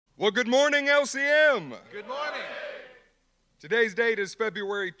Well, good morning, LCM. Good morning. Today's date is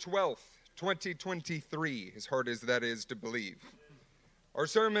February 12th, 2023, as hard as that is to believe. Our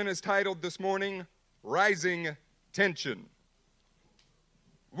sermon is titled this morning, Rising Tension.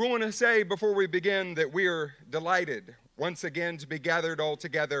 We want to say before we begin that we are delighted once again to be gathered all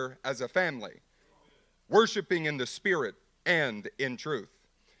together as a family, worshiping in the Spirit and in truth.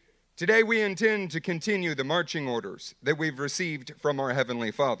 Today we intend to continue the marching orders that we've received from our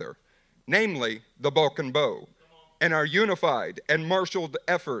Heavenly Father, namely the Balkan Bow, and our unified and marshaled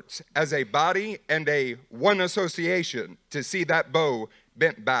efforts as a body and a one association to see that bow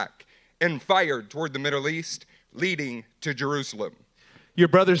bent back and fired toward the Middle East, leading to Jerusalem. Your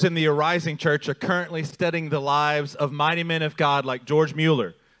brothers in the Arising Church are currently studying the lives of mighty men of God like George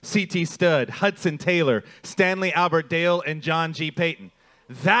Mueller, C.T. Studd, Hudson Taylor, Stanley Albert Dale, and John G. Payton.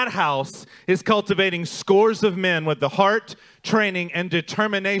 That house is cultivating scores of men with the heart, training, and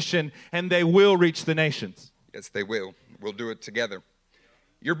determination, and they will reach the nations. Yes, they will. We'll do it together.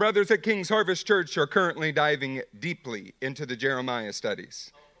 Your brothers at King's Harvest Church are currently diving deeply into the Jeremiah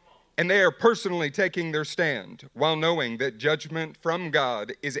studies. And they are personally taking their stand while knowing that judgment from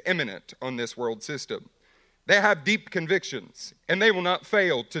God is imminent on this world system. They have deep convictions, and they will not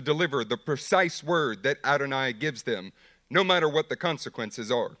fail to deliver the precise word that Adonai gives them, no matter what the consequences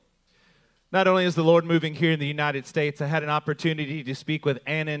are. Not only is the Lord moving here in the United States, I had an opportunity to speak with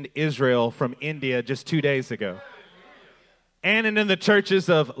Anand Israel from India just 2 days ago. Anand and the churches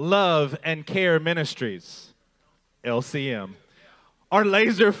of Love and Care Ministries, LCM, are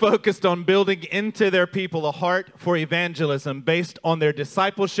laser focused on building into their people a heart for evangelism based on their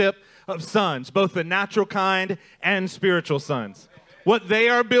discipleship of sons, both the natural kind and spiritual sons. What they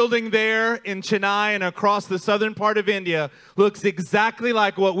are building there in Chennai and across the southern part of India looks exactly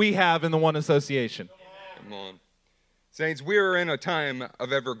like what we have in the One Association. Come on. Saints, we are in a time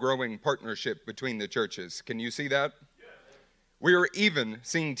of ever-growing partnership between the churches. Can you see that? We are even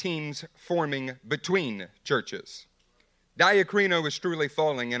seeing teams forming between churches. Diacrino is truly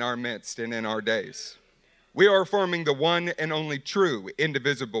falling in our midst and in our days. We are forming the one and only true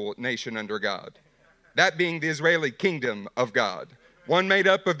indivisible nation under God, that being the Israeli kingdom of God. One made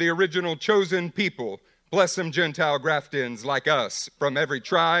up of the original chosen people, plus some Gentile graft-ins like us from every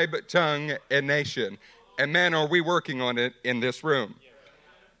tribe, tongue, and nation. And man, are we working on it in this room.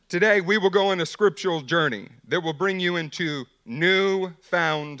 Today, we will go on a scriptural journey that will bring you into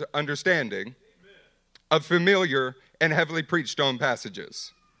new-found understanding of familiar and heavily preached on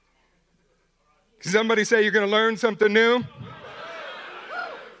passages. Can somebody say you're going to learn something new?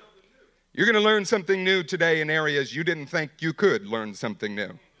 You're going to learn something new today in areas you didn't think you could learn something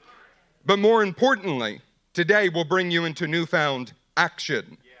new. But more importantly, today will bring you into newfound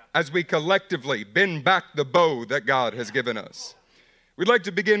action as we collectively bend back the bow that God has given us. We'd like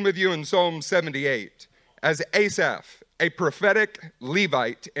to begin with you in Psalm 78, as Asaph, a prophetic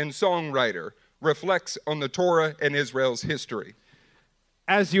Levite and songwriter, reflects on the Torah and Israel's history.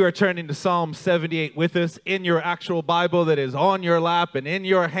 As you are turning to Psalm 78 with us in your actual Bible that is on your lap and in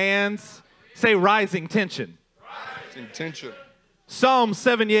your hands, say rising tension. Rising tension. Psalm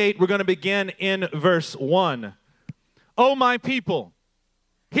 78, we're going to begin in verse 1. O my people,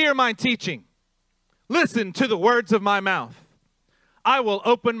 hear my teaching. Listen to the words of my mouth. I will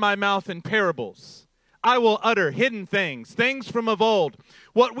open my mouth in parables. I will utter hidden things, things from of old,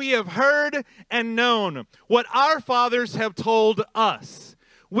 what we have heard and known, what our fathers have told us.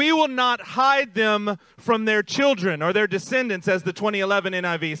 We will not hide them from their children or their descendants, as the 2011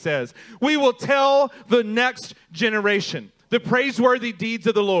 NIV says. We will tell the next generation the praiseworthy deeds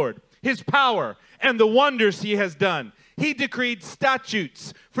of the Lord, his power, and the wonders he has done. He decreed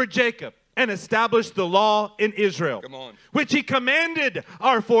statutes for Jacob and established the law in Israel, which he commanded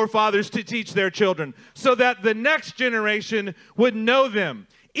our forefathers to teach their children, so that the next generation would know them,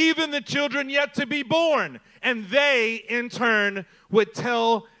 even the children yet to be born, and they, in turn, would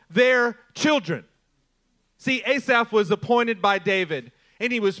tell their children. See, Asaph was appointed by David,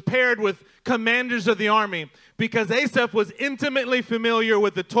 and he was paired with commanders of the army because Asaph was intimately familiar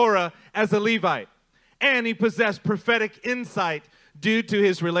with the Torah as a Levite, and he possessed prophetic insight due to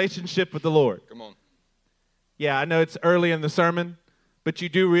his relationship with the Lord. Come on. Yeah, I know it's early in the sermon, but you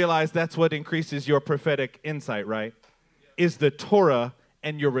do realize that's what increases your prophetic insight, right? Is the Torah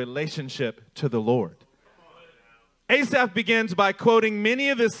and your relationship to the Lord. Asaph begins by quoting many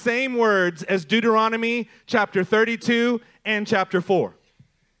of the same words as Deuteronomy chapter 32 and chapter 4.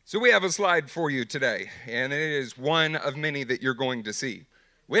 So we have a slide for you today, and it is one of many that you're going to see.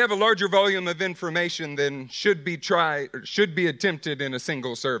 We have a larger volume of information than should be attempted in a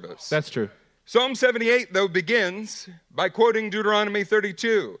single service. That's true. Psalm 78, though, begins by quoting Deuteronomy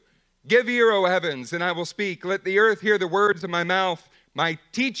 32, Give ear, O heavens, and I will speak. Let the earth hear the words of my mouth. My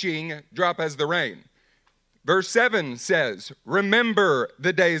teaching drop as the rain. Verse 7 says, remember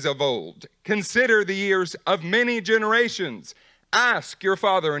the days of old. Consider the years of many generations. Ask your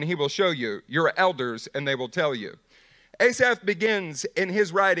father, and he will show you, your elders, and they will tell you. Asaph begins in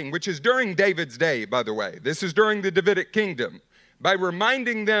his writing, which is during David's day, by the way. This is during the Davidic kingdom, by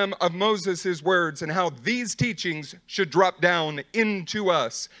reminding them of Moses' words and how these teachings should drop down into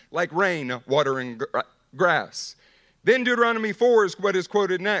us like rain watering grass. Then Deuteronomy 4 is what is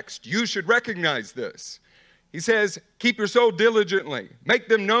quoted next. You should recognize this. He says, keep your soul diligently. Make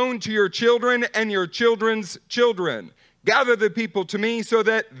them known to your children and your children's children. Gather the people to me so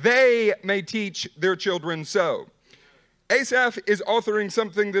that they may teach their children so. Asaph is authoring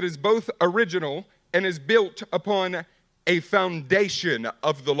something that is both original and is built upon a foundation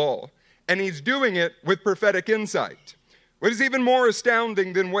of the law. And he's doing it with prophetic insight. What is even more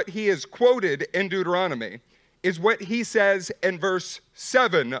astounding than what he has quoted in Deuteronomy is what he says in verse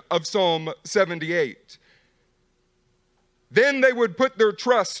 7 of Psalm 78. Then they would put their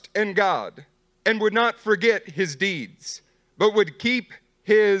trust in God and would not forget his deeds, but would keep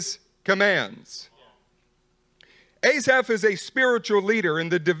his commands. Asaph is a spiritual leader in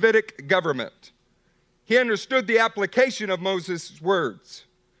the Davidic government. He understood the application of Moses' words,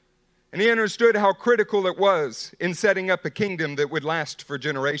 and he understood how critical it was in setting up a kingdom that would last for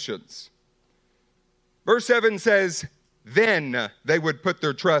generations. Verse 7 says, then they would put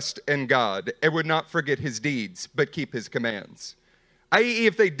their trust in God and would not forget his deeds, but keep his commands. I.e.,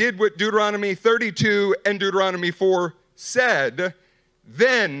 if they did what Deuteronomy 32 and Deuteronomy 4 said,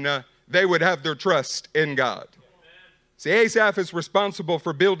 then they would have their trust in God. See, Asaph is responsible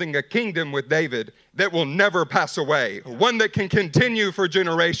for building a kingdom with David that will never pass away, one that can continue for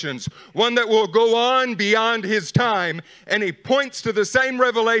generations, one that will go on beyond his time. And he points to the same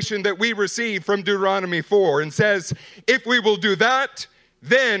revelation that we receive from Deuteronomy 4 and says, if we will do that,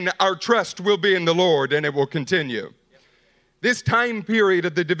 then our trust will be in the Lord and it will continue. This time period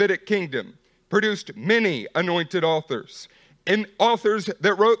of the Davidic kingdom produced many anointed authors, and authors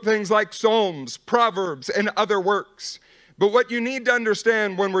that wrote things like Psalms, Proverbs, and other works. But what you need to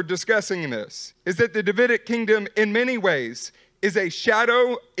understand when we're discussing this is that the Davidic kingdom in many ways is a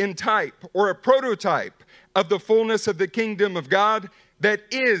shadow in type or a prototype of the fullness of the kingdom of God that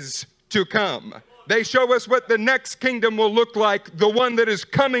is to come. They show us what the next kingdom will look like, the one that is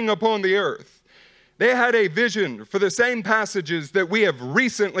coming upon the earth. They had a vision for the same passages that we have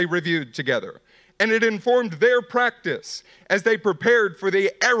recently reviewed together. And it informed their practice as they prepared for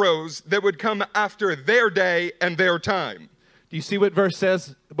the arrows that would come after their day and their time. Do you see what verse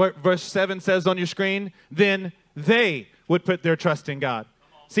 7 says on your screen? Then they would put their trust in God.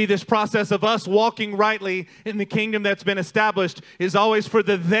 See, this process of us walking rightly in the kingdom that's been established is always for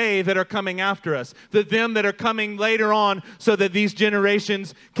the they that are coming after us, the them that are coming later on, so that these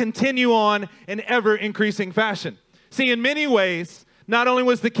generations continue on in ever-increasing fashion. See, in many ways, not only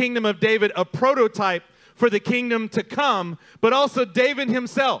was the kingdom of David a prototype for the kingdom to come, but also David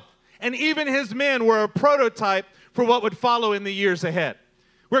himself and even his men were a prototype for what would follow in the years ahead.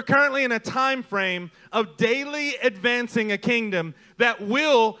 We're currently in a time frame of daily advancing a kingdom that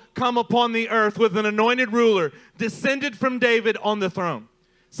will come upon the earth with an anointed ruler descended from David on the throne.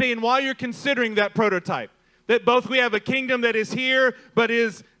 See, and while you're considering that prototype, that both we have a kingdom that is here but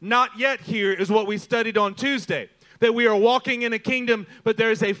is not yet here, is what we studied on Tuesday. That we are walking in a kingdom, but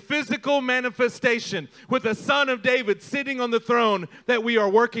there is a physical manifestation with the Son of David sitting on the throne that we are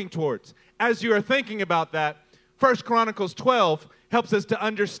working towards. As you are thinking about that, 1 Chronicles 12 helps us to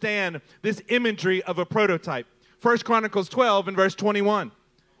understand this imagery of a prototype. 1 Chronicles 12 and verse 21.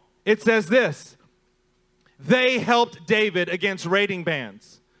 It says this: they helped David against raiding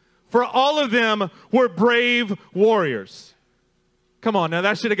bands, for all of them were brave warriors. Come on, now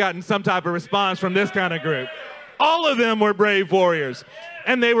that should have gotten some type of response from this kind of group. All of them were brave warriors,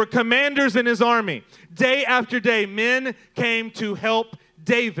 and they were commanders in his army. Day after day, men came to help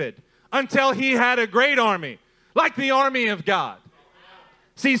David until he had a great army, like the army of God.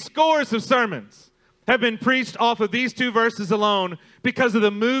 See, scores of sermons have been preached off of these two verses alone because of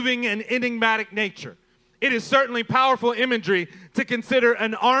the moving and enigmatic nature. It is certainly powerful imagery to consider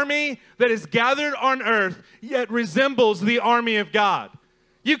an army that is gathered on earth yet resembles the army of God.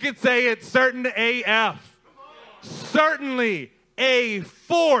 You could say it's certain AF. Certainly a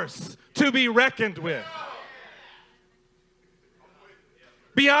force to be reckoned with.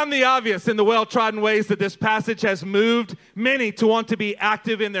 Beyond the obvious in the well-trodden ways that this passage has moved many to want to be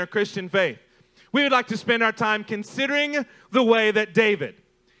active in their Christian faith, we would like to spend our time considering the way that David,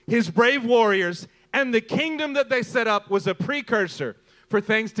 his brave warriors, and the kingdom that they set up was a precursor for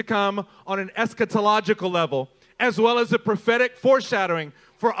things to come on an eschatological level, as well as a prophetic foreshadowing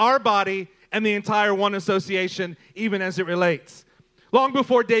for our body and the entire One Association, even as it relates. Long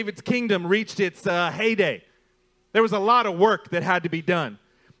before David's kingdom reached its heyday, there was a lot of work that had to be done.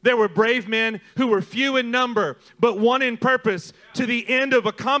 There were brave men who were few in number, but one in purpose, to the end of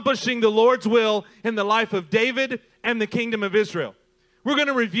accomplishing the Lord's will in the life of David and the kingdom of Israel. We're going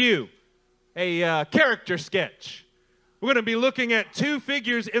to review a character sketch. We're going to be looking at two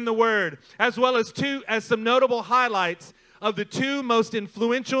figures in the Word, as well as some notable highlights of the two most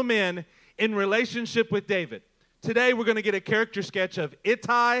influential men in relationship with David. Today, we're going to get a character sketch of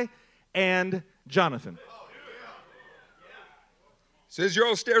Ittai and Jonathan. So as you're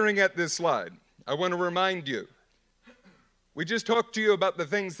all staring at this slide, I want to remind you, we just talked to you about the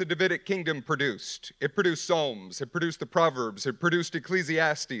things the Davidic kingdom produced. It produced Psalms, it produced the Proverbs, it produced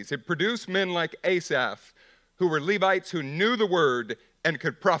Ecclesiastes, it produced men like Asaph, who were Levites who knew the word and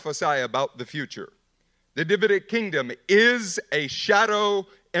could prophesy about the future. The Davidic kingdom is a shadow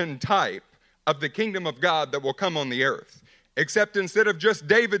and type of the kingdom of God that will come on the earth, except instead of just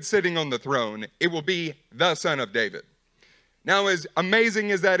David sitting on the throne, it will be the son of David. Now, as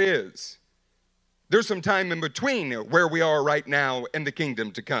amazing as that is, there's some time in between where we are right now and the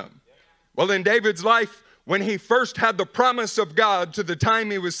kingdom to come. Well, in David's life, when he first had the promise of God to the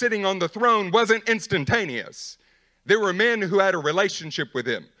time he was sitting on the throne wasn't instantaneous. There were men who had a relationship with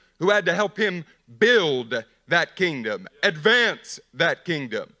him, who had to help him build that kingdom, advance that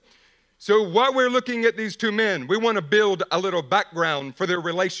kingdom. So while we're looking at these two men, we want to build a little background for their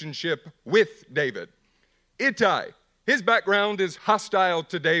relationship with David. Ittai, his background is hostile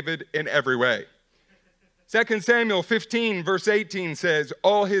to David in every way. 2 Samuel 15, verse 18 says,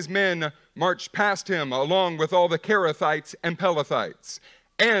 all his men marched past him along with all the Kerethites and Pelethites,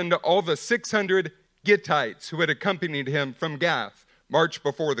 and all the 600 Gittites who had accompanied him from Gath marched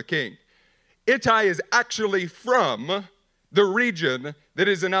before the king. Ittai is actually from the region that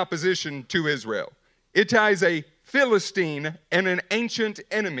is in opposition to Israel. Ittai is a Philistine and an ancient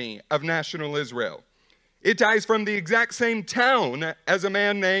enemy of national Israel. Ittai is from the exact same town as a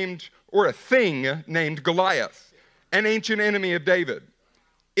man named, or a thing named Goliath, an ancient enemy of David.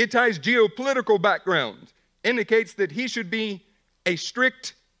 Ittai's geopolitical background indicates that he should be a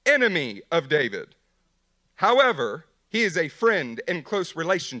strict enemy of David. However, he is a friend in close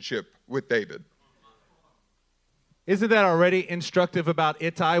relationship with David. Isn't that already instructive about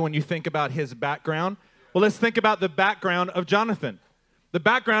Ittai when you think about his background? Well, let's think about the background of Jonathan. The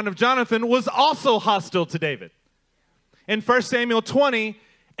background of Jonathan was also hostile to David. In 1 Samuel 20,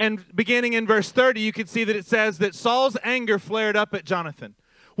 and beginning in verse 30, you can see that it says that Saul's anger flared up at Jonathan.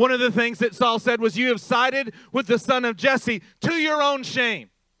 One of the things that Saul said was, you have sided with the son of Jesse to your own shame.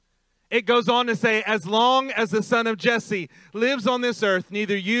 It goes on to say, as long as the son of Jesse lives on this earth,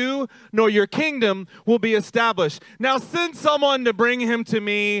 neither you nor your kingdom will be established. Now send someone to bring him to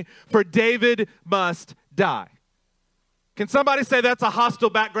me, for David must die. Can somebody say that's a hostile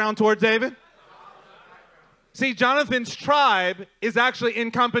background towards David? See, Jonathan's tribe is actually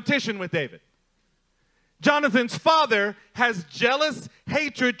in competition with David. Jonathan's father has jealous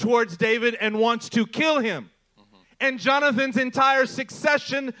hatred towards David and wants to kill him. And Jonathan's entire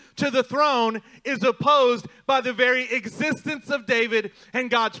succession to the throne is opposed by the very existence of David and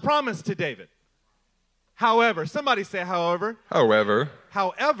God's promise to David. However, somebody say however.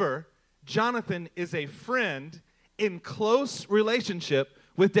 However, Jonathan is a friend in close relationship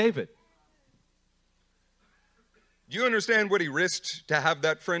with David. Do you understand what he risked to have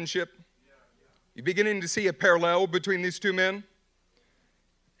that friendship? You beginning to see a parallel between these two men?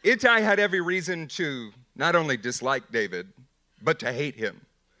 Ittai had every reason to not only dislike David, but to hate him.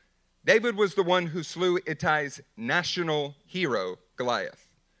 David was the one who slew Ittai's national hero, Goliath.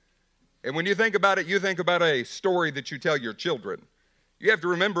 And when you think about it, you think about a story that you tell your children. You have to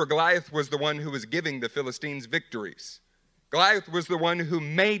remember Goliath was the one who was giving the Philistines victories. Goliath was the one who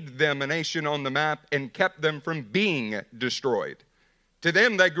made them a nation on the map and kept them from being destroyed. To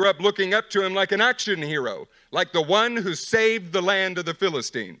them, they grew up looking up to him like an action hero, like the one who saved the land of the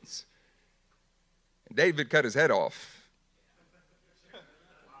Philistines. David cut his head off.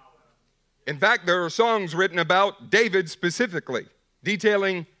 In fact, there are songs written about David specifically,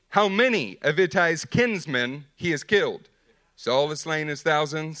 detailing how many of Ittai's kinsmen he has killed. Saul has slain his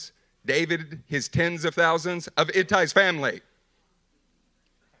thousands, David his tens of thousands of Ittai's family.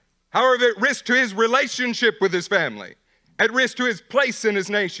 However, at risk to his relationship with his family, at risk to his place in his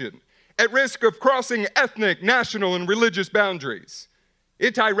nation, at risk of crossing ethnic, national, and religious boundaries,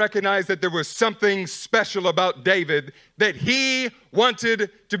 Ittai recognized that there was something special about David that he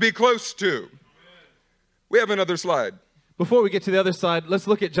wanted to be close to. We have another slide. Before we get to the other side, let's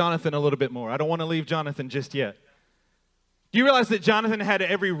look at Jonathan a little bit more. I don't want to leave Jonathan just yet. Do you realize that Jonathan had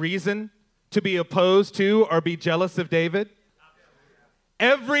every reason to be opposed to or be jealous of David?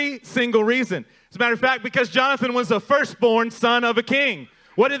 Every single reason. As a matter of fact, because Jonathan was the firstborn son of a king.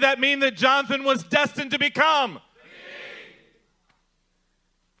 What did that mean that Jonathan was destined to become?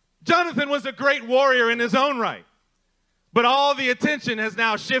 Jonathan was a great warrior in his own right. But all the attention has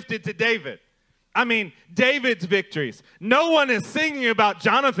now shifted to David. I mean, David's victories. No one is singing about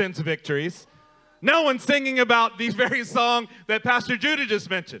Jonathan's victories. No one's singing about the very song that Pastor Judah just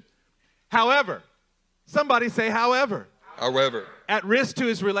mentioned. However, somebody say however. However. At risk to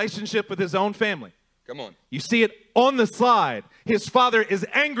his relationship with his own family. Come on. You see it on the slide. His father is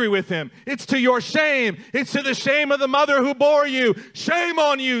angry with him. It's to your shame. It's to the shame of the mother who bore you. Shame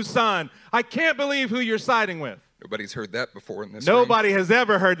on you, son. I can't believe who you're siding with. Nobody's heard that before in this Nobody room. has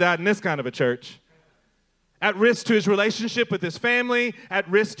ever heard that in this kind of a church. At risk to his relationship with his family, at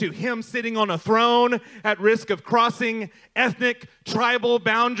risk to him sitting on a throne, at risk of crossing ethnic, tribal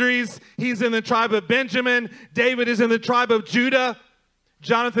boundaries. He's in the tribe of Benjamin. David is in the tribe of Judah.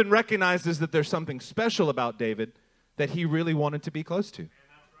 Jonathan recognizes that there's something special about David that he really wanted to be close to.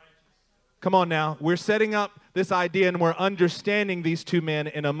 Come on now. We're setting up this idea and we're understanding these two men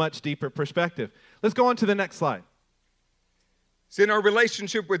in a much deeper perspective. Let's go on to the next slide. So in our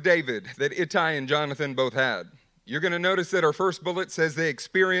relationship with David that Ittai and Jonathan both had, you're going to notice that our first bullet says they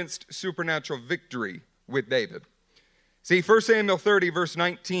experienced supernatural victory with David. See, 1 Samuel 30, verse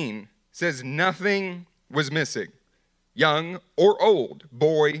 19 says nothing was missing, young or old,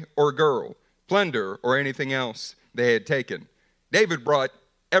 boy or girl, plunder or anything else they had taken. David brought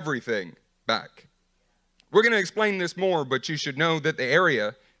everything back. We're going to explain this more, but you should know that the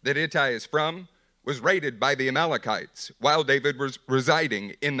area that Ittai is from was raided by the Amalekites while David was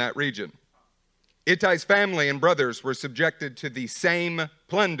residing in that region. Ittai's family and brothers were subjected to the same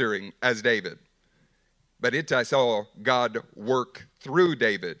plundering as David. But Ittai saw God work through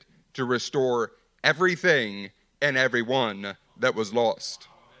David to restore everything and everyone that was lost.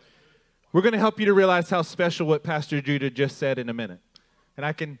 We're going to help you to realize how special what Pastor Judah just said in a minute.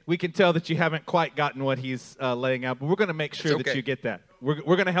 And we can tell that you haven't quite gotten what he's laying out, but we're going to make sure that you get that. We're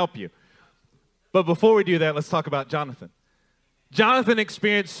going to help you. But before we do that, let's talk about Jonathan. Jonathan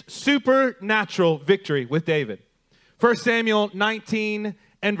experienced supernatural victory with David. 1 Samuel 19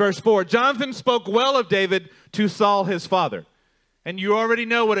 and verse 4. Jonathan spoke well of David to Saul his father. And you already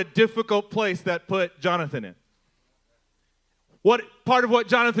know what a difficult place that put Jonathan in. Part of what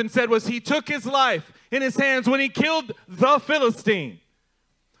Jonathan said was he took his life in his hands when he killed the Philistine.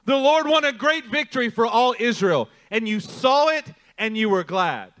 The Lord won a great victory for all Israel, and you saw it and you were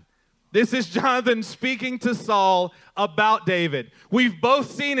glad. This is Jonathan speaking to Saul about David. We've both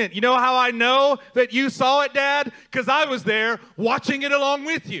seen it. You know how I know that you saw it, Dad? Because I was there watching it along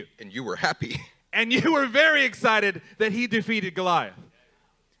with you. And you were happy. And you were very excited that he defeated Goliath.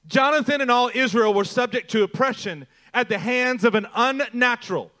 Jonathan and all Israel were subject to oppression at the hands of an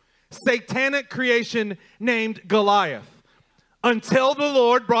unnatural, satanic creation named Goliath, until the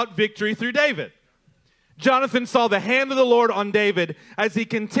Lord brought victory through David. Jonathan saw the hand of the Lord on David as he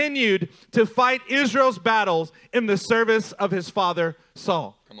continued to fight Israel's battles in the service of his father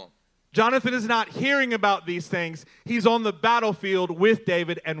Saul. Come on. Jonathan is not hearing about these things. He's on the battlefield with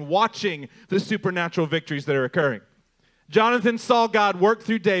David and watching the supernatural victories that are occurring. Jonathan saw God work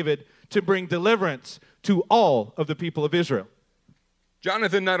through David to bring deliverance to all of the people of Israel.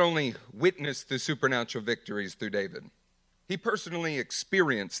 Jonathan not only witnessed the supernatural victories through David, he personally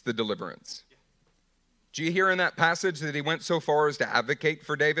experienced the deliverance. Do you hear in that passage that he went so far as to advocate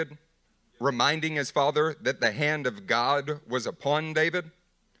for David, reminding his father that the hand of God was upon David?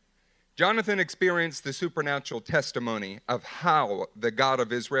 Jonathan experienced the supernatural testimony of how the God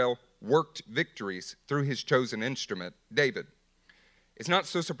of Israel worked victories through his chosen instrument, David. It's not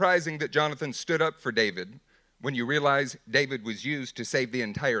so surprising that Jonathan stood up for David when you realize David was used to save the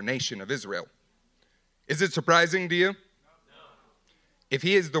entire nation of Israel. Is it surprising to you? If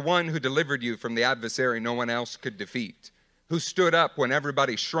he is the one who delivered you from the adversary no one else could defeat, who stood up when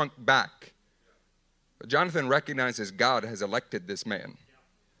everybody shrunk back, but Jonathan recognizes God has elected this man.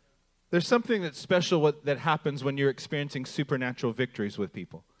 There's something that's special that happens when you're experiencing supernatural victories with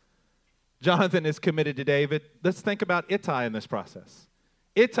people. Jonathan is committed to David. Let's think about Ittai in this process.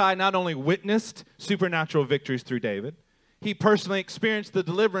 Ittai not only witnessed supernatural victories through David, he personally experienced the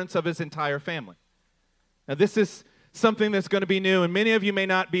deliverance of his entire family. Now this is something that's going to be new, and many of you may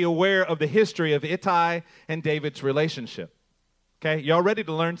not be aware of the history of Ittai and David's relationship. Okay, y'all ready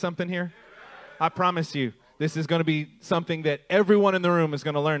to learn something here? I promise you, this is going to be something that everyone in the room is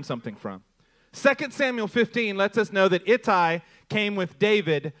going to learn something from. 2 Samuel 15 lets us know that Ittai came with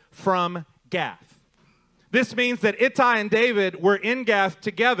David from Gath. This means that Ittai and David were in Gath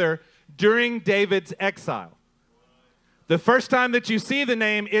together during David's exile. The first time that you see the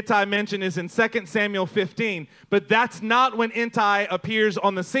name Ittai mentioned is in 2 Samuel 15, but that's not when Ittai appears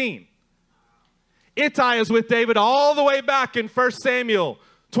on the scene. Ittai is with David all the way back in 1 Samuel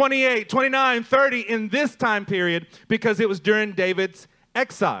 28, 29, 30, in this time period, because it was during David's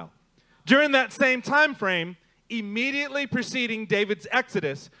exile. During that same time frame, immediately preceding David's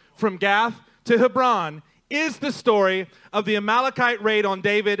exodus from Gath to Hebron, is the story of the Amalekite raid on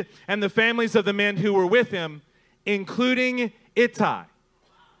David and the families of the men who were with him, including Ittai.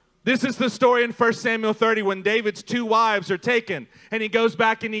 This is the story in 1 Samuel 30 when David's 2 wives are taken, and he goes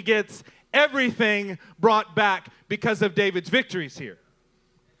back and he gets everything brought back because of David's victories here.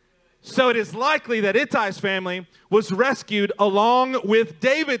 So it is likely that Ittai's family was rescued along with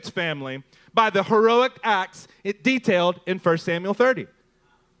David's family by the heroic acts it detailed in 1 Samuel 30.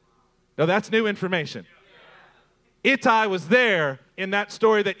 Now that's new information. Ittai was there in that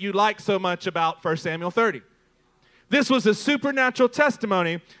story that you like so much about 1 Samuel 30. This was a supernatural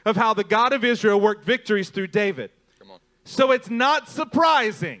testimony of how the God of Israel worked victories through David. Come on. So it's not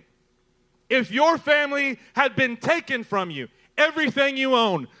surprising if your family had been taken from you, everything you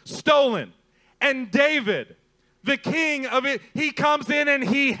own, stolen, and David, the king of it, he comes in and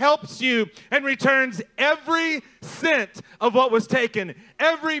he helps you and returns every cent of what was taken,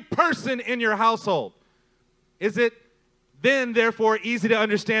 every person in your household. Is it then, therefore, easy to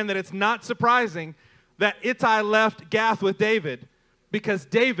understand that it's not surprising that Ittai left Gath with David because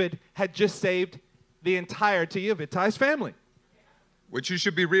David had just saved the entirety of Ittai's family? What you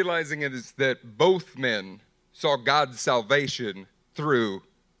should be realizing is that both men saw God's salvation through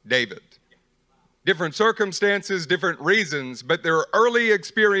David. Different circumstances, different reasons, but their early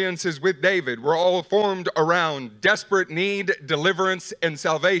experiences with David were all formed around desperate need, deliverance, and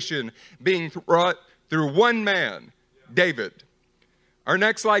salvation being brought through one man, David. Our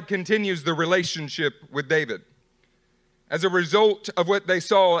next slide continues the relationship with David. As a result of what they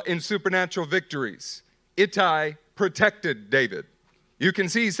saw in supernatural victories, Ittai protected David. You can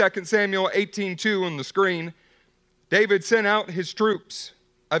see 2 Samuel 18:2 on the screen. David sent out his troops,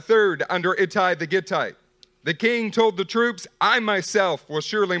 a third under Ittai the Gittite. The king told the troops, I myself will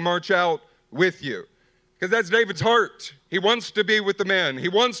surely march out with you. Because that's David's heart. He wants to be with the men. He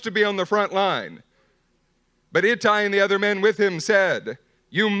wants to be on the front line. But Ittai and the other men with him said,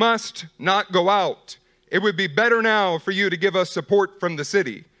 you must not go out. It would be better now for you to give us support from the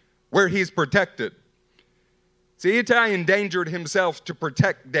city where he's protected. See, Ittai endangered himself to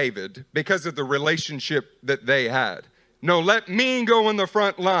protect David because of the relationship that they had. No, let me go in the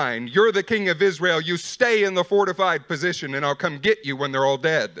front line. You're the king of Israel. You stay in the fortified position and I'll come get you when they're all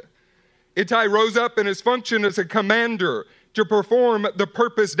dead. Ittai rose up in his function as a commander to perform the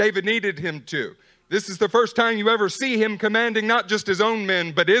purpose David needed him to. This is the first time you ever see him commanding not just his own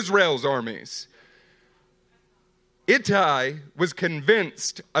men, but Israel's armies. Ittai was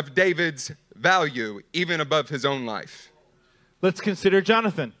convinced of David's value, even above his own life. Let's consider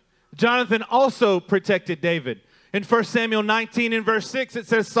Jonathan. Jonathan also protected David. In 1 Samuel 19 and verse 6, it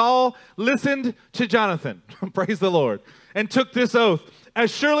says, Saul listened to Jonathan, praise the Lord, and took this oath.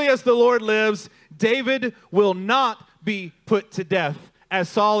 As surely as the Lord lives, David will not be put to death,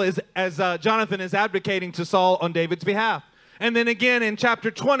 as Jonathan is advocating to Saul on David's behalf. And then again in chapter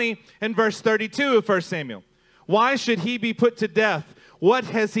 20 and verse 32 of 1 Samuel, why should he be put to death? What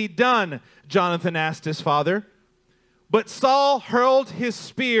has he done? Jonathan asked his father. But Saul hurled his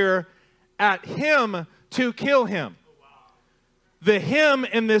spear at him to kill him. The him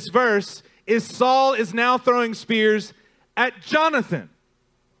in this verse is Saul is now throwing spears at Jonathan.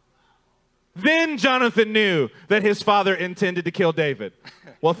 Then Jonathan knew that his father intended to kill David.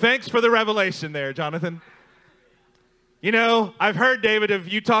 Well, thanks for the revelation there, Jonathan. You know, I've heard, David, of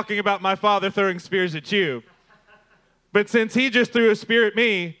you talking about my father throwing spears at you. But since he just threw a spear at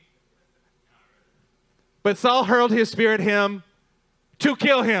me, but Saul hurled his spear at him to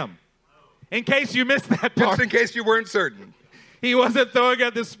kill him. In case you missed that part. Just in case you weren't certain. He wasn't throwing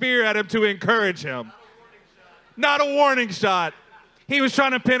out the spear at him to encourage him. Not a warning shot. He was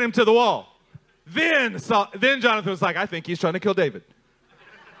trying to pin him to the wall. Then Jonathan was like, I think he's trying to kill David.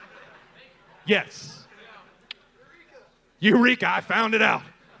 Yes. Eureka, I found it out.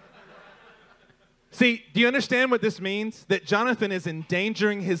 See, do you understand what this means? That Jonathan is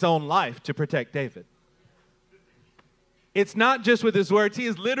endangering his own life to protect David. It's not just with his words. He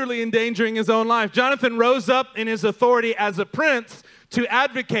is literally endangering his own life. Jonathan rose up in his authority as a prince to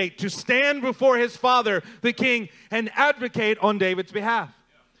advocate, to stand before his father, the king, and advocate on David's behalf.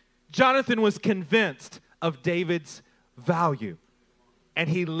 Jonathan was convinced of David's value, and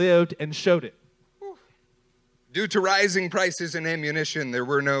he lived and showed it. Due to rising prices in ammunition, there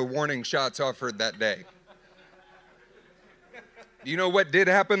were no warning shots offered that day. Do you know what did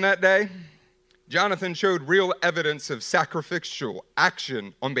happen that day? Jonathan showed real evidence of sacrificial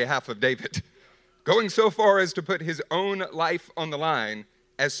action on behalf of David, going so far as to put his own life on the line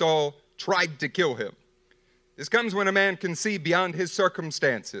as Saul tried to kill him. This comes when a man can see beyond his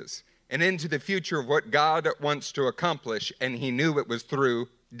circumstances and into the future of what God wants to accomplish, and he knew it was through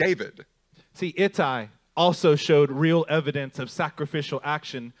David. See, Ittai also showed real evidence of sacrificial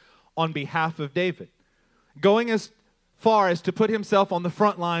action on behalf of David, going as far as to put himself on the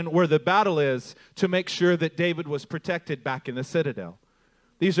front line where the battle is to make sure that David was protected back in the citadel.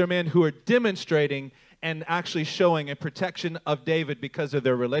 These are men who are demonstrating and actually showing a protection of David because of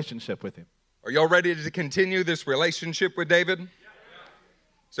their relationship with him. Are y'all ready to continue this relationship with David?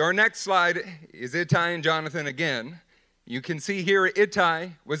 So our next slide is Ittai and Jonathan again. You can see here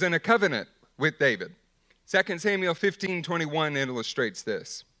Ittai was in a covenant with David. 2 Samuel 15:21 illustrates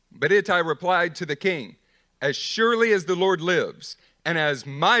this. But Ittai replied to the king, "As surely as the Lord lives, and as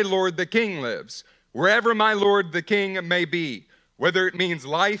my lord the king lives, wherever my lord the king may be, whether it means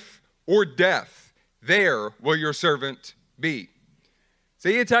life or death, there will your servant be."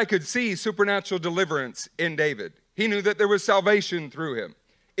 See, Ittai could see supernatural deliverance in David. He knew that there was salvation through him.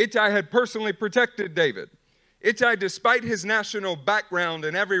 Ittai had personally protected David. Ittai, despite his national background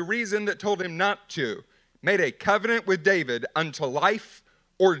and every reason that told him not to, made a covenant with David unto life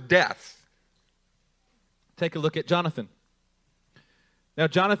or death. Take a look at Jonathan. Now,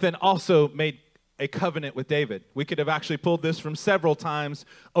 Jonathan also made a covenant with David. We could have actually pulled this from several times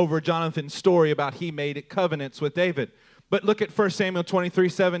over Jonathan's story about he made covenants with David. But look at 1 Samuel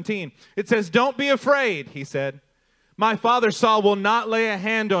 23:17. It says, "Don't be afraid," he said. "My father Saul will not lay a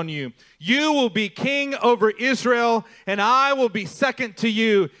hand on you. You will be king over Israel, and I will be second to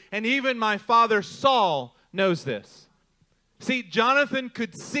you. And even my father Saul knows this." See, Jonathan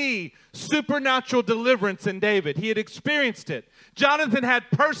could see supernatural deliverance in David. He had experienced it. Jonathan had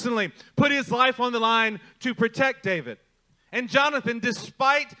personally put his life on the line to protect David. And Jonathan,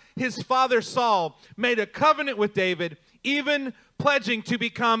 despite his father Saul, made a covenant with David, even pledging to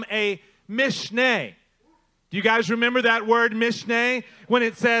become a Mishneh. Do you guys remember that word, Mishneh? When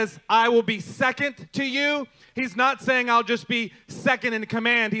it says, "I will be second to you," he's not saying I'll just be second in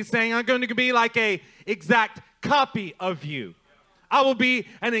command. He's saying I'm going to be like a exact copy of you. I will be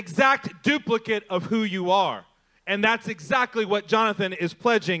an exact duplicate of who you are. And that's exactly what Jonathan is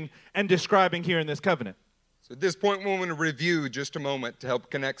pledging and describing here in this covenant. So at this point, we want to review just a moment to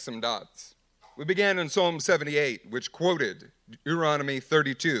help connect some dots. We began in Psalm 78, which quoted Deuteronomy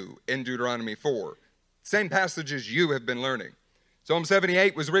 32 and Deuteronomy 4. Same passages you have been learning. Psalm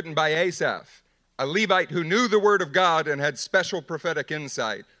 78 was written by Asaph, a Levite who knew the word of God and had special prophetic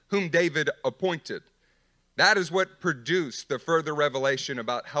insight, whom David appointed. That is what produced the further revelation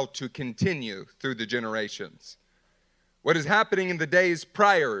about how to continue through the generations. What is happening in the days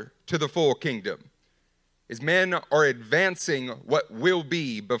prior to the full kingdom is men are advancing what will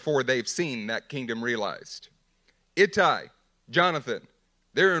be before they've seen that kingdom realized. Ittai, Jonathan,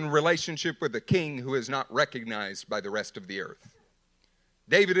 they're in relationship with a king who is not recognized by the rest of the earth.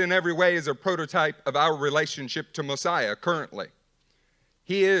 David in every way is a prototype of our relationship to Messiah currently.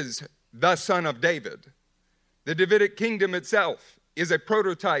 He is the son of David. The Davidic kingdom itself is a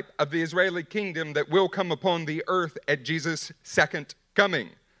prototype of the Israeli kingdom that will come upon the earth at Jesus' second coming.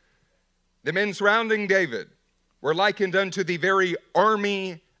 The men surrounding David were likened unto the very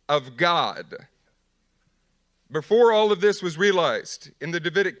army of God. Before all of this was realized, and the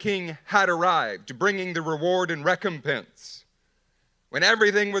Davidic king had arrived, bringing the reward and recompense, when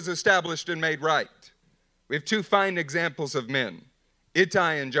everything was established and made right, we have two fine examples of men,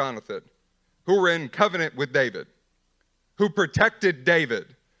 Ittai and Jonathan, who were in covenant with David, who protected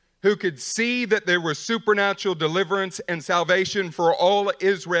David, who could see that there was supernatural deliverance and salvation for all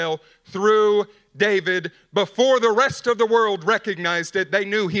Israel through David. Before the rest of the world recognized it, they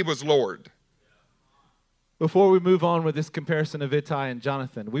knew he was Lord. Before we move on with this comparison of Ittai and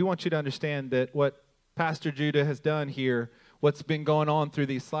Jonathan, we want you to understand that what Pastor Judah has done here, what's been going on through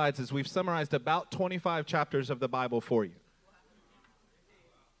these slides, is we've summarized about 25 chapters of the Bible for you.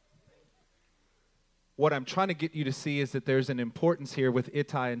 What I'm trying to get you to see is that there's an importance here with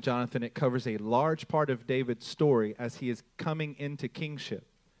Ittai and Jonathan. It covers a large part of David's story as he is coming into kingship.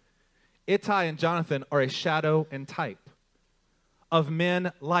 Ittai and Jonathan are a shadow and type of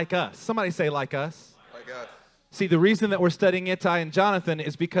men like us. Somebody say like us. Like us. See, the reason that we're studying Ittai and Jonathan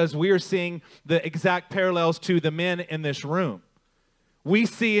is because we are seeing the exact parallels to the men in this room. We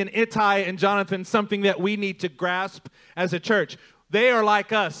see in Ittai and Jonathan something that we need to grasp as a church. They are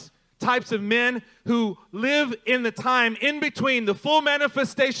like us, types of men who live in the time in between the full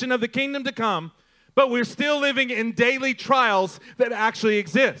manifestation of the kingdom to come, but we're still living in daily trials that actually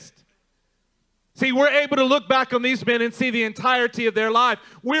exist. See, we're able to look back on these men and see the entirety of their life.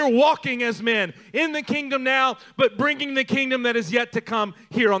 We're walking as men in the kingdom now, but bringing the kingdom that is yet to come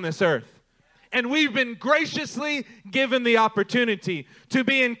here on this earth. And we've been graciously given the opportunity to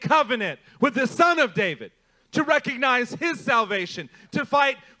be in covenant with the Son of David, to recognize his salvation, to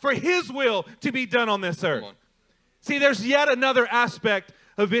fight for his will to be done on this earth. See, there's yet another aspect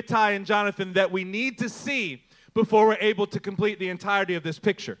of Ittai and Jonathan that we need to see before we're able to complete the entirety of this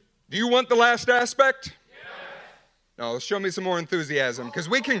picture. Do you want the last aspect? Yes. No, show me some more enthusiasm, because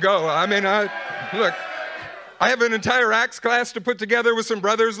we can go. Look, I have an entire Acts class to put together with some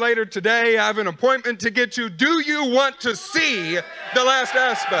brothers later today. I have an appointment to get to. Do you want to see the last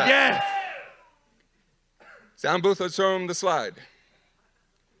aspect? Yes. Sound booth, let's show them the slide.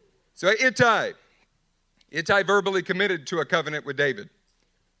 So Ittai verbally committed to a covenant with David.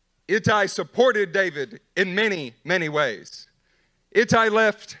 Ittai supported David in many, many ways. Ittai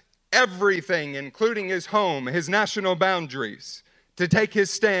left everything, including his home, his national boundaries, to take his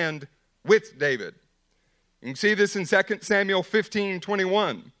stand with David. You can see this in 2 Samuel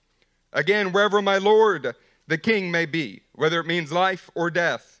 15:21. Again, wherever my Lord the king may be, whether it means life or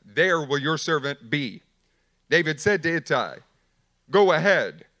death, there will your servant be. David said to Ittai, go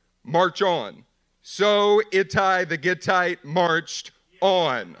ahead, march on. So Ittai the Gittite marched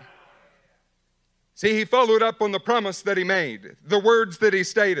on. See, he followed up on the promise that he made, the words that he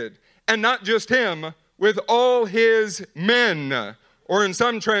stated, and not just him, with all his men, or in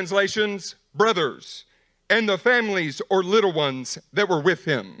some translations, brothers, and the families or little ones that were with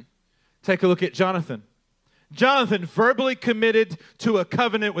him. Take a look at Jonathan. Jonathan verbally committed to a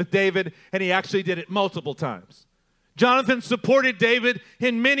covenant with David, and he actually did it multiple times. Jonathan supported David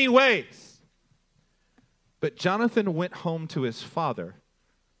in many ways. But Jonathan went home to his father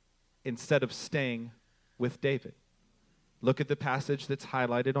instead of staying with David. Look at the passage that's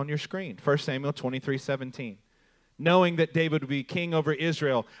highlighted on your screen, 1 Samuel 23:17. Knowing that David would be king over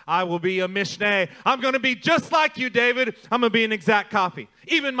Israel, I will be a Mishneh. I'm going to be just like you, David. I'm going to be an exact copy.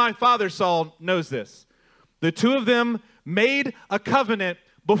 Even my father Saul knows this. The two of them made a covenant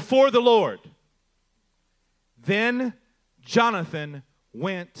before the Lord. Then Jonathan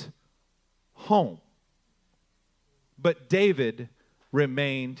went home. But David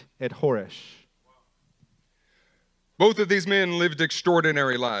remained at Horesh. Both of these men lived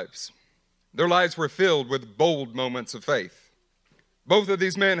extraordinary lives. Their lives were filled with bold moments of faith. Both of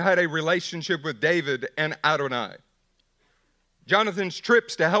these men had a relationship with David and Adonai. Jonathan's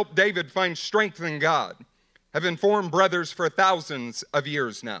trips to help David find strength in God have informed brothers for thousands of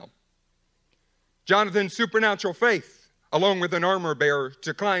years now. Jonathan's supernatural faith, along with an armor bearer,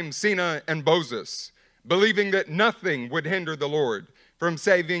 to climb Sina and Bozis, believing that nothing would hinder the Lord from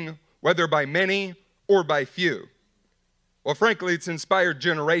saving, whether by many or by few. Well, frankly, it's inspired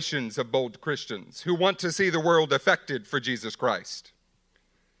generations of bold Christians who want to see the world affected for Jesus Christ.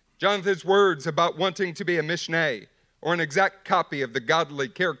 Jonathan's words about wanting to be a Mishneh, or an exact copy of the godly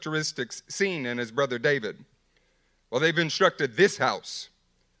characteristics seen in his brother David, well, they've instructed this house.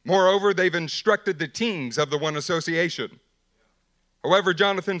 Moreover, they've instructed the teams of the One Association. However,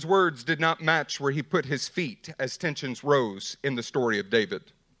 Jonathan's words did not match where he put his feet as tensions rose in the story of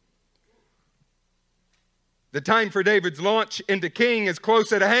David. The time for David's launch into king is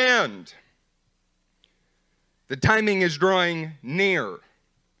close at hand. The timing is drawing near.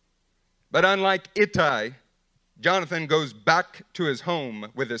 But unlike Ittai, Jonathan goes back to his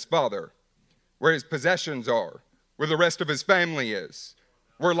home with his father, where his possessions are, where the rest of his family is,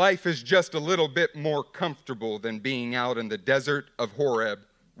 where life is just a little bit more comfortable than being out in the desert of Horeb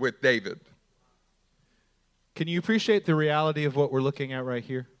with David. Can you appreciate the reality of what we're looking at right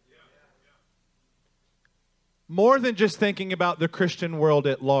here? More than just thinking about the Christian world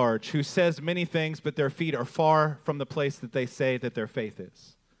at large, who says many things, but their feet are far from the place that they say that their faith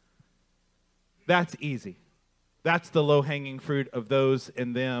is. That's easy. That's the low-hanging fruit of those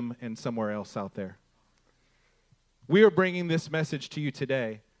and them and somewhere else out there. We are bringing this message to you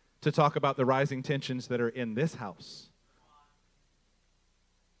today to talk about the rising tensions that are in this house.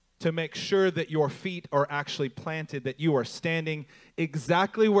 To make sure that your feet are actually planted, that you are standing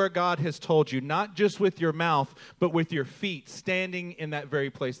exactly where God has told you, not just with your mouth, but with your feet, standing in that very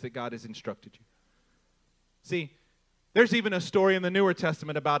place that God has instructed you. See, there's even a story in the Newer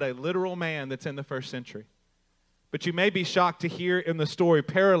Testament about a literal man that's in the first century. But you may be shocked to hear in the story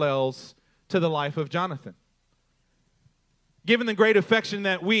parallels to the life of Jonathan. given the great affection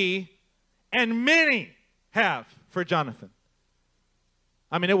that we and many have for Jonathan.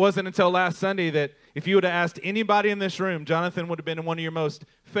 I mean, it wasn't until last Sunday that if you would have asked anybody in this room, Jonathan would have been one of your most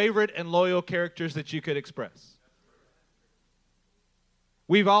favorite and loyal characters that you could express.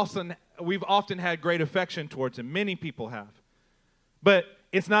 We've often had great affection towards him. Many people have. But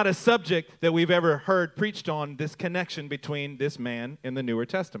it's not a subject that we've ever heard preached on, this connection between this man and the Newer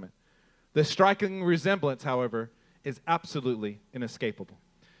Testament. The striking resemblance, however, is absolutely inescapable.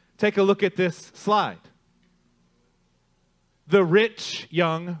 Take a look at this slide. The rich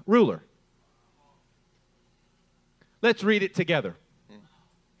young ruler. Let's read it together.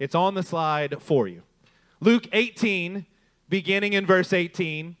 It's on the slide for you. Luke 18, beginning in verse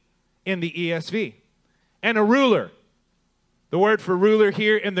 18 in the ESV. And a ruler. The word for ruler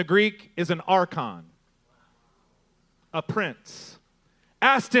here in the Greek is an archon, a prince.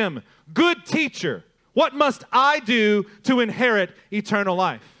 Asked him, "Good teacher, what must I do to inherit eternal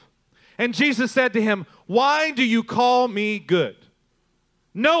life?" And Jesus said to him, "Why do you call me good?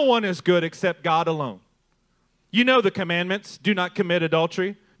 No one is good except God alone. You know the commandments: do not commit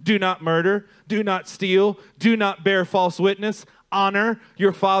adultery, do not murder, do not steal, do not bear false witness, honor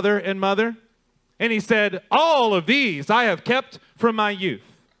your father and mother." And he said, "All of these I have kept from my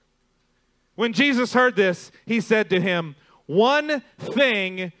youth." When Jesus heard this, he said to him, "One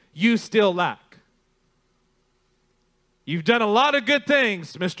thing you still lack. You've done a lot of good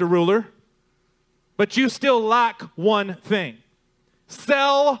things, Mr. Ruler, but you still lack one thing.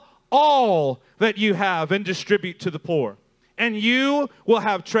 Sell all that you have and distribute to the poor, and you will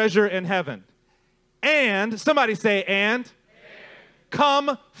have treasure in heaven. And," somebody say, and.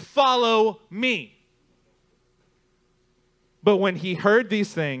 "Come follow me." But when he heard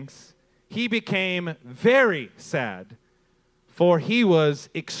these things, he became very sad, for he was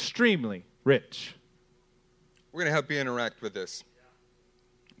extremely rich. We're going to help you interact with this.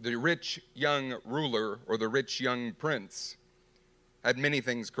 The rich young ruler, or the rich young prince, had many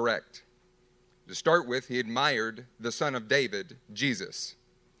things correct. To start with, he admired the Son of David, Jesus.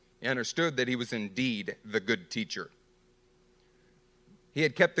 He understood that he was indeed the good teacher. He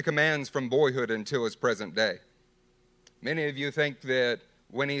had kept the commands from boyhood until his present day. Many of you think that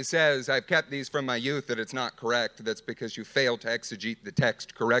when he says, "I've kept these from my youth," that it's not correct. That's because you fail to exegete the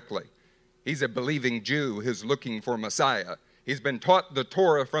text correctly. He's a believing Jew who's looking for Messiah. He's been taught the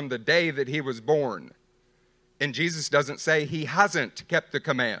Torah from the day that he was born. And Jesus doesn't say he hasn't kept the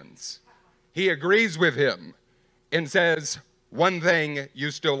commands. He agrees with him and says, "One thing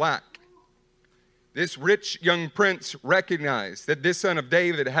you still lack." This rich young prince recognized that this son of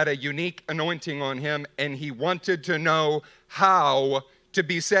David had a unique anointing on him, and he wanted to know how to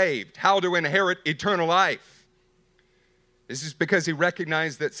be saved, how to inherit eternal life. This is because he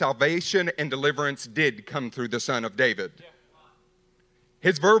recognized that salvation and deliverance did come through the Son of David.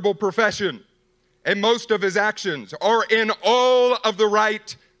 His verbal profession and most of his actions are in all of the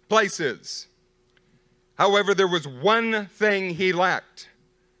right places. However, there was one thing he lacked: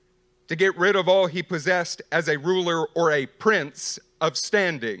 to get rid of all he possessed as a ruler or a prince of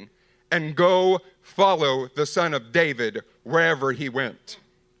standing and go follow the Son of David wherever he went.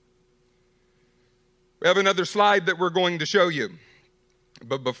 We have another slide that we're going to show you.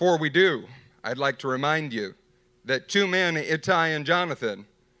 But before we do, I'd like to remind you that two men, Ittai and Jonathan,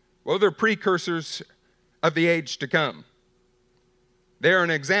 well, they're precursors of the age to come. They're an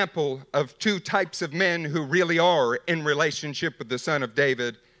example of two types of men who really are in relationship with the Son of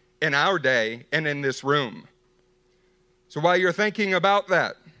David in our day and in this room. So while you're thinking about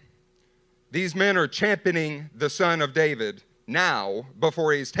that, these men are championing the Son of David now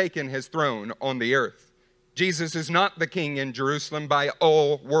before he's taken his throne on the earth. Jesus is not the king in Jerusalem by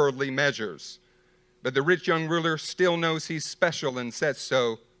all worldly measures, but the rich young ruler still knows he's special and says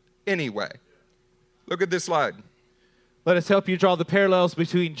so anyway. Look at this slide. Let us help you draw the parallels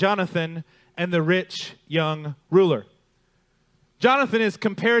between Jonathan and the rich young ruler. Jonathan is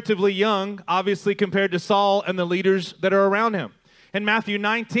comparatively young, obviously compared to Saul and the leaders that are around him. In Matthew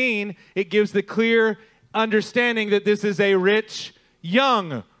 19, it gives the clear understanding that this is a rich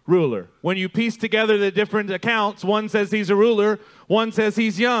young ruler. When you piece together the different accounts, one says he's a ruler, one says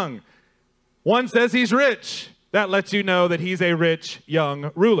he's young, one says he's rich. That lets you know that he's a rich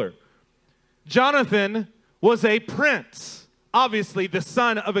young ruler. Jonathan was a prince. Obviously, the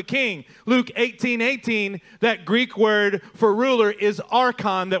son of a king. Luke 18:18, that Greek word for ruler is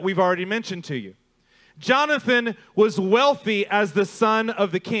archon that we've already mentioned to you. Jonathan was wealthy as the son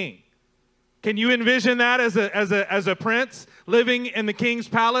of the king. Can you envision that as a prince living in the king's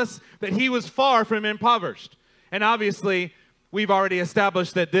palace? That he was far from impoverished. And obviously, we've already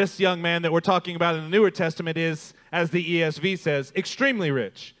established that this young man that we're talking about in the Newer Testament is, as the ESV says, extremely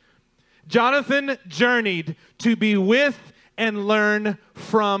rich. Jonathan journeyed to be with and learn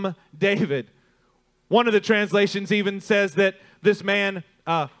from David. One of the translations even says that this man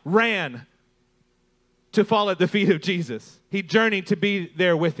ran to fall at the feet of Jesus. He journeyed to be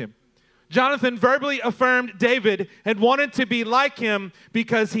there with him. Jonathan verbally affirmed David and wanted to be like him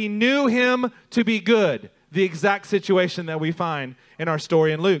because he knew him to be good, the exact situation that we find in our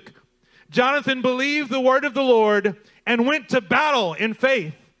story in Luke. Jonathan believed the word of the Lord and went to battle in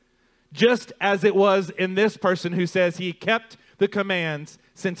faith, just as it was in this person who says he kept the commands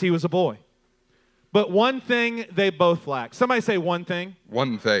since he was a boy. But one thing they both lacked. Somebody say one thing.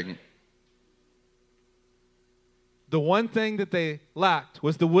 One thing. The one thing that they lacked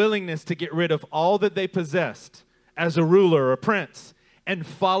was the willingness to get rid of all that they possessed as a ruler or a prince and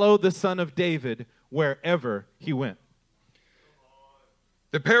follow the Son of David wherever he went.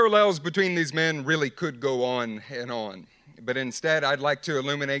 The parallels between these men really could go on and on, but instead I'd like to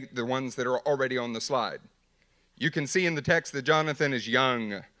illuminate the ones that are already on the slide. You can see in the text that Jonathan is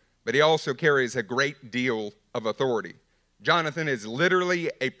young, but he also carries a great deal of authority. Jonathan is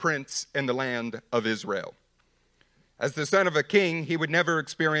literally a prince in the land of Israel. As the son of a king, he would never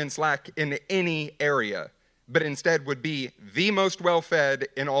experience lack in any area, but instead would be the most well-fed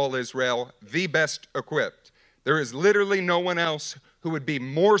in all Israel, the best equipped. There is literally no one else who would be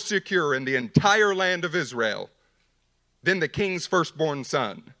more secure in the entire land of Israel than the king's firstborn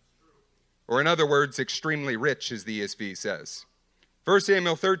son. Or in other words, extremely rich, as the ESV says. 1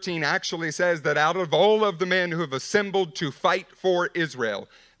 Samuel 13 actually says that out of all of the men who have assembled to fight for Israel,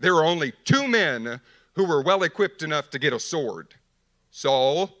 there are only 2 men who were well equipped enough to get a sword,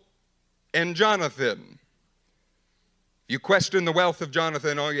 Saul and Jonathan. If you question the wealth of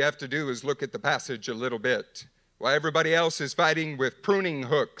Jonathan, all you have to do is look at the passage a little bit. While everybody else is fighting with pruning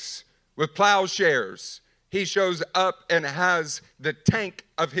hooks, with plowshares, he shows up and has the tank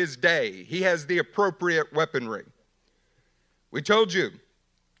of his day. He has the appropriate weaponry. We told you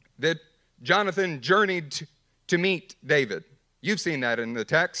that Jonathan journeyed to meet David. You've seen that in the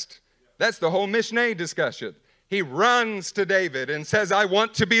text. That's the whole Mishneh discussion. He runs to David and says, I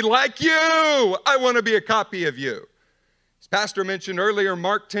want to be like you. I want to be a copy of you. As Pastor mentioned earlier,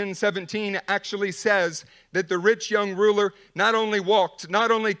 Mark 10:17 actually says that the rich young ruler not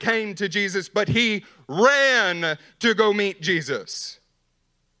only came to Jesus, but he ran to go meet Jesus.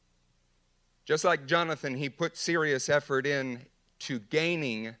 Just like Jonathan, he put serious effort in to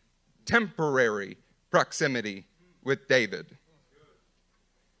gaining temporary proximity with David.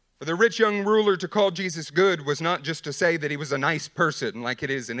 For the rich young ruler to call Jesus good was not just to say that he was a nice person like it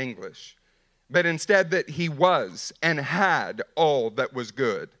is in English, but instead that he was and had all that was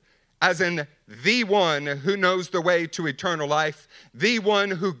good, as in the one who knows the way to eternal life, the one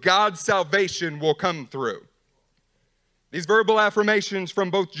who God's salvation will come through. These verbal affirmations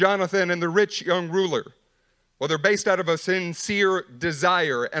from both Jonathan and the rich young ruler, well, they're based out of a sincere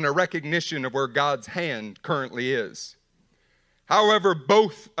desire and a recognition of where God's hand currently is. However,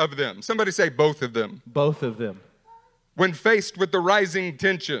 both of them, somebody say both of them. Both of them. When faced with the rising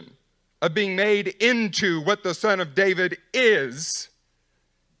tension of being made into what the Son of David is,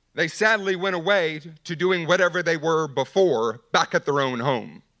 they sadly went away to doing whatever they were before back at their own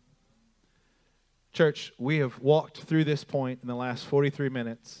home. Church, we have walked through this point in the last 43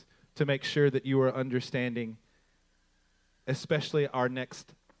 minutes to make sure that you are understanding, especially our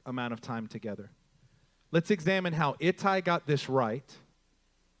next amount of time together. Let's examine how Ittai got this right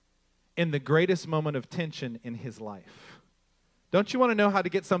in the greatest moment of tension in his life. Don't you want to know how to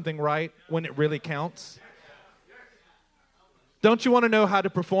get something right when it really counts? Don't you want to know how to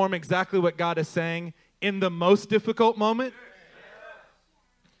perform exactly what God is saying in the most difficult moment?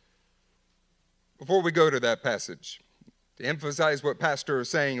 Before we go to that passage, to emphasize what Pastor is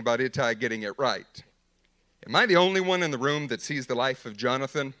saying about Ittai getting it right, am I the only one in the room that sees the life of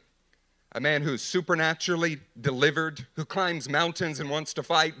Jonathan? A man who's supernaturally delivered, who climbs mountains and wants to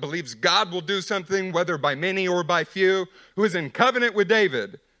fight, believes God will do something, whether by many or by few, who is in covenant with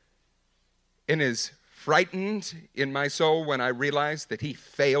David, and is frightened in my soul when I realize that he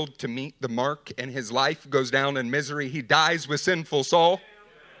failed to meet the mark and his life goes down in misery. He dies with sinful Saul.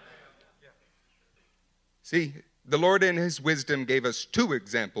 See, the Lord in his wisdom gave us 2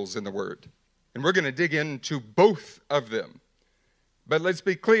 examples in the Word, and we're going to dig into both of them. But let's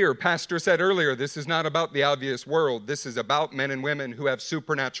be clear, Pastor said earlier, this is not about the obvious world. This is about men and women who have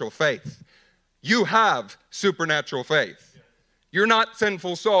supernatural faith. You have supernatural faith. You're not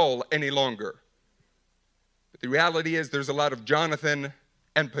sinful Saul any longer. But the reality is there's a lot of Jonathan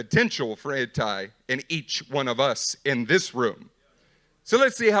and potential for Ittai in each one of us in this room. So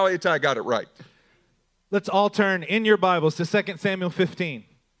let's see how Ittai got it right. Let's all turn in your Bibles to 2 Samuel 15.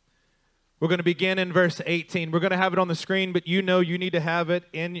 We're going to begin in verse 18. We're going to have it on the screen, but you know you need to have it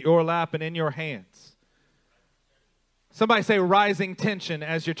in your lap and in your hands. Somebody say rising tension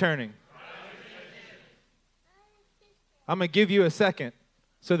as you're turning. I'm going to give you a second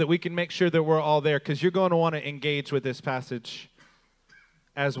so that we can make sure that we're all there, because you're going to want to engage with this passage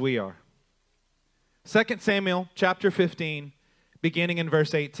as we are. 2 Samuel chapter 15, beginning in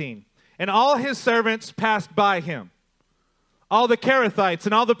verse 18. And all his servants passed by him, all the Kerethites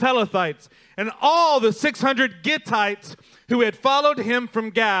and all the Pelethites, and all the 600 Gittites who had followed him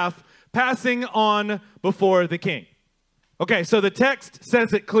from Gath, passing on before the king. Okay, so the text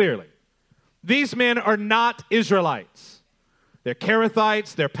says it clearly. These men are not Israelites. They're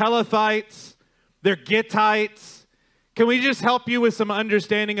Kerethites, they're Pelethites, they're Gittites. Can we just help you with some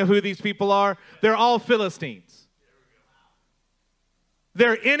understanding of who these people are? They're all Philistines.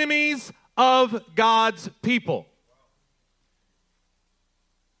 They're enemies of God's people.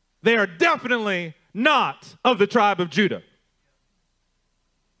 They are definitely not of the tribe of Judah.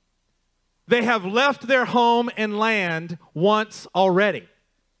 They have left their home and land once already.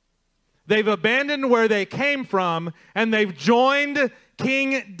 They've abandoned where they came from, and they've joined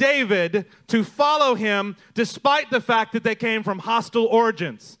King David to follow him, despite the fact that they came from hostile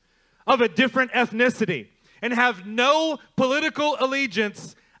origins, of a different ethnicity, and have no political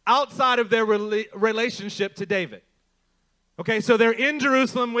allegiance outside of their relationship to David. Okay, so they're in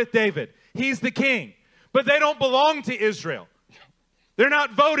Jerusalem with David. He's the king, but they don't belong to Israel. They're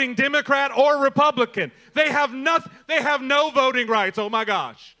not voting Democrat or Republican. They have no voting rights. Oh my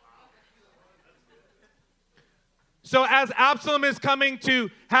gosh. So as Absalom is coming to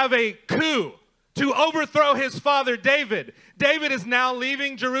have a coup to overthrow his father David, David is now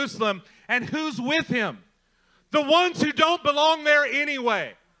leaving Jerusalem, and who's with him? The ones who don't belong there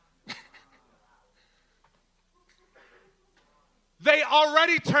anyway. They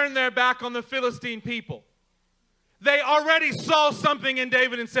already turned their back on the Philistine people. They already saw something in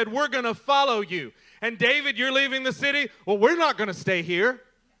David and said, we're going to follow you. And David, you're leaving the city? Well, we're not going to stay here.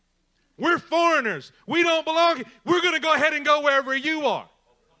 We're foreigners. We don't belong here. We're going to go ahead and go wherever you are.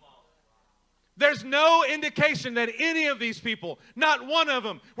 There's no indication that any of these people, not one of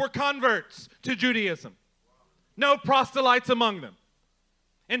them, were converts to Judaism. No proselytes among them.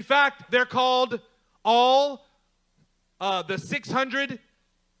 In fact, they're called all the 600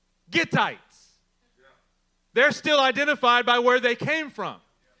 Gittites. They're still identified by where they came from.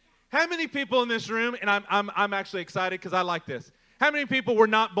 How many people in this room, and I'm actually excited because I like this. How many people were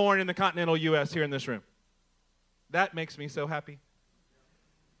not born in the continental U.S. here in this room? That makes me so happy.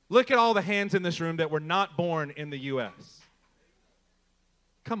 Look at all the hands in this room that were not born in the U.S.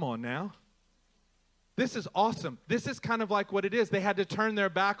 Come on now. This is awesome. This is kind of like what it is. They had to turn their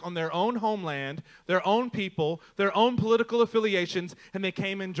back on their own homeland, their own people, their own political affiliations, and they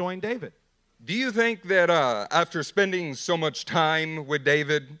came and joined David. Do you think that after spending so much time with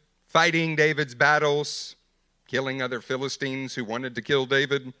David, fighting David's battles, killing other Philistines who wanted to kill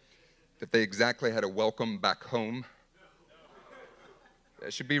David, that they exactly had a welcome back home?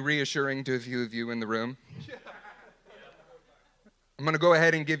 That should be reassuring to a few of you in the room. I'm going to go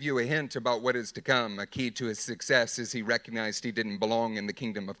ahead and give you a hint about what is to come. A key to his success is he recognized he didn't belong in the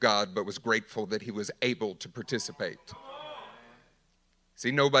kingdom of God, but was grateful that he was able to participate.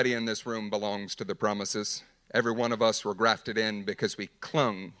 See, nobody in this room belongs to the promises. Every one of us were grafted in because we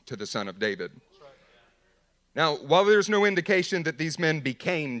clung to the Son of David. Now, while there's no indication that these men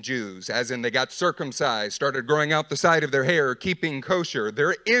became Jews, as in they got circumcised, started growing out the side of their hair, keeping kosher,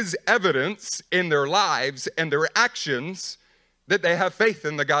 there is evidence in their lives and their actions that they have faith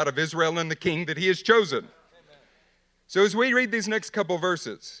in the God of Israel and the king that he has chosen. So as we read these next couple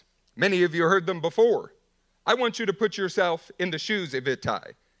verses, many of you heard them before. I want you to put yourself in the shoes of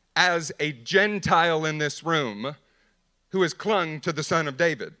Ittai as a Gentile in this room who has clung to the Son of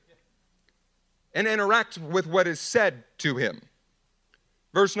David, and interact with what is said to him.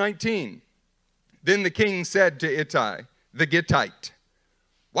 Verse 19, then the king said to Ittai, the Gittite,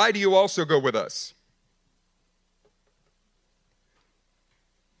 why do you also go with us?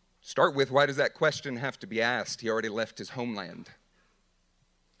 Start with, why does that question have to be asked? He already left his homeland.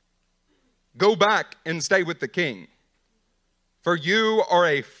 Go back and stay with the king, for you are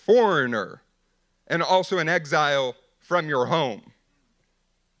a foreigner and also an exile from your home.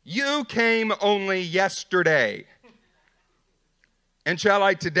 You came only yesterday. And shall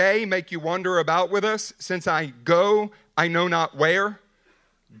I today make you wander about with us, since I go, I know not where?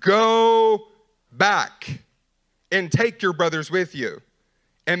 Go back and take your brothers with you,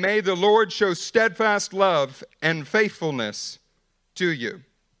 and may the Lord show steadfast love and faithfulness to you.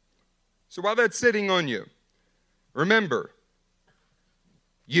 So while that's sitting on you, remember,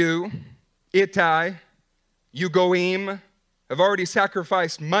 you, Ittai, you Goim, have already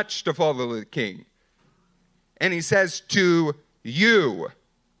sacrificed much to follow the king. And he says to you,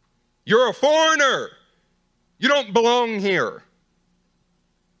 you're a foreigner. You don't belong here.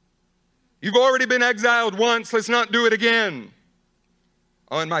 You've already been exiled once. Let's not do it again.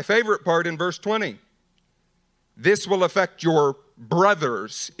 Oh, and my favorite part in verse 20. This will affect your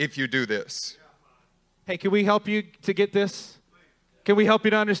brothers if you do this. Hey, can we help you to get this? Can we help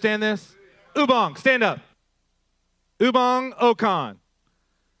you to understand this? Ubong, stand up. Ubong Okan.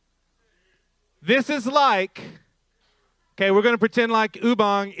 This is like, okay, we're going to pretend like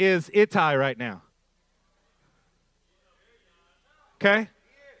Ubong is Ittai right now. Okay?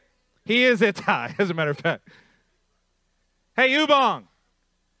 He is Ittai, as a matter of fact. Hey, Ubong,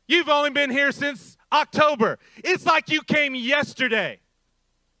 you've only been here since October. It's like you came yesterday.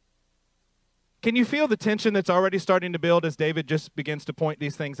 Can you feel the tension that's already starting to build as David just begins to point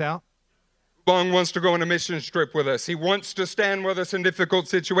these things out? Ubong wants to go on a mission trip with us. He wants to stand with us in difficult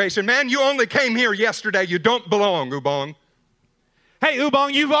situation. Man, you only came here yesterday. You don't belong, Ubong. Hey,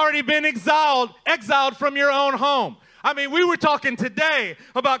 Ubong, you've already been exiled from your own home. I mean, we were talking today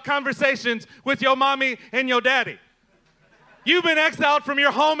about conversations with your mommy and your daddy. You've been exiled from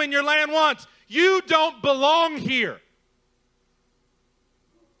your home and your land once. You don't belong here.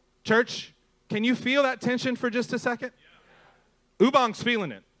 Church, can you feel that tension for just a second? Ubong's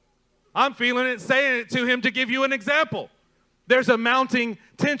feeling it. I'm feeling it, saying it to him to give you an example. There's a mounting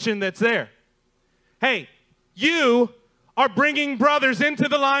tension that's there. Hey, you are bringing brothers into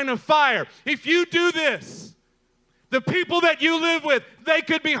the line of fire. If you do this, the people that you live with, they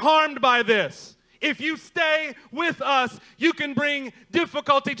could be harmed by this. If you stay with us, you can bring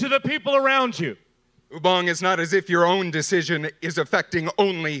difficulty to the people around you. Ubong, it's not as if your own decision is affecting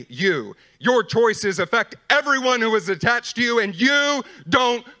only you. Your choices affect everyone who is attached to you, and you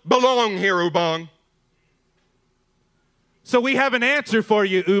don't belong here, Ubong. So we have an answer for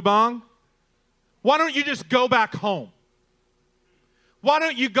you, Ubong. Why don't you just go back home? Why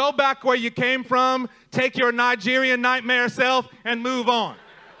don't you go back where you came from, take your Nigerian nightmare self, and move on?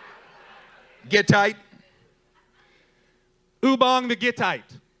 Gittite. Ubong the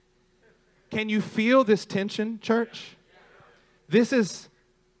Gittite. Can you feel this tension, church? This is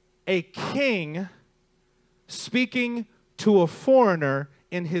a king speaking to a foreigner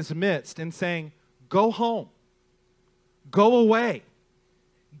in his midst and saying, go home, go away,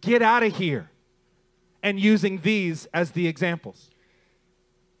 get out of here, and using these as the examples.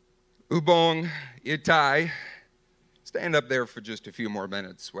 Ubong, Ittai, stand up there for just a few more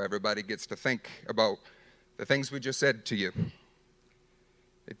minutes where everybody gets to think about the things we just said to you.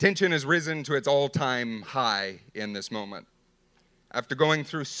 The tension has risen to its all-time high in this moment. After going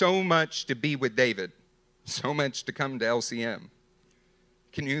through so much to be with David, so much to come to LCM,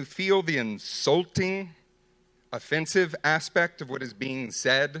 can you feel the insulting, offensive aspect of what is being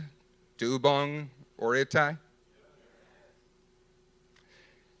said to Ubong or Ittai?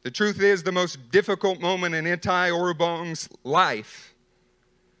 The truth is, the most difficult moment in Ittai or Ubong's life,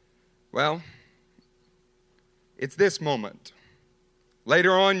 well, it's this moment.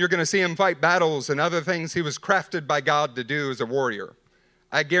 Later on, you're going to see him fight battles and other things he was crafted by God to do as a warrior.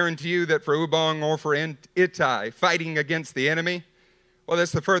 I guarantee you that for Ubong or for Ittai, fighting against the enemy, well,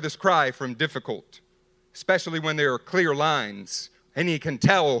 that's the furthest cry from difficult, especially when there are clear lines and he can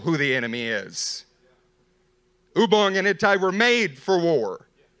tell who the enemy is. Ubong and Ittai were made for war.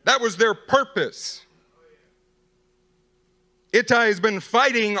 That was their purpose. Ittai has been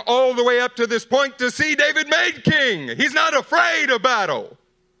fighting all the way up to this point to see David made king. He's not afraid of battle.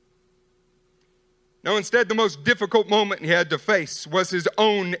 No, instead, the most difficult moment he had to face was his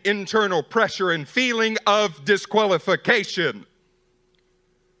own internal pressure and feeling of disqualification.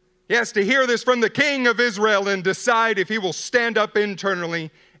 He has to hear this from the king of Israel and decide if he will stand up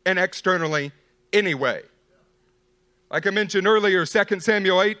internally and externally anyway. Like I mentioned earlier, 2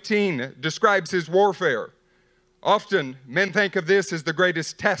 Samuel 18 describes his warfare. Often, men think of this as the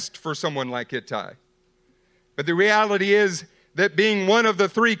greatest test for someone like Ittai. But the reality is that being one of the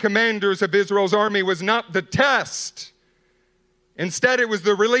three commanders of Israel's army was not the test. Instead, it was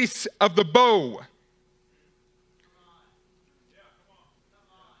the release of the bow.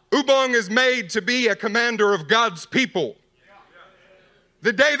 Ubong is made to be a commander of God's people.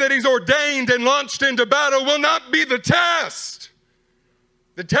 The day that he's ordained and launched into battle will not be the test.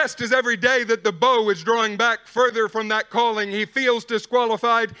 The test is every day that the bow is drawing back further from that calling. He feels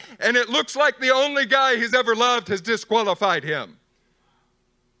disqualified, and it looks like the only guy he's ever loved has disqualified him.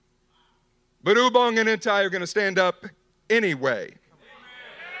 But Ubong and Ittai are going to stand up anyway.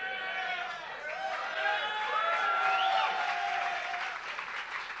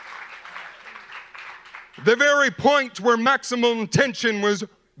 The very point where maximum tension was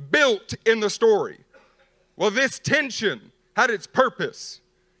built in the story. Well, this tension had its purpose,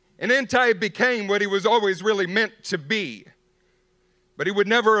 and Ittai became what he was always really meant to be. But he would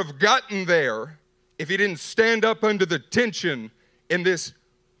never have gotten there if he didn't stand up under the tension in this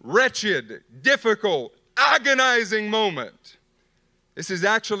wretched, difficult, agonizing moment. This is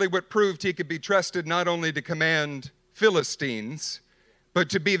actually what proved he could be trusted not only to command Philistines, but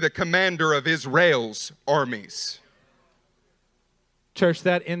to be the commander of Israel's armies. Church,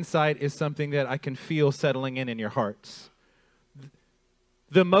 that insight is something that I can feel settling in your hearts.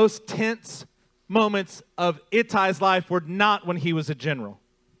 The most tense moments of Ittai's life were not when he was a general.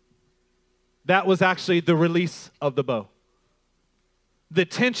 That was actually the release of the bow. The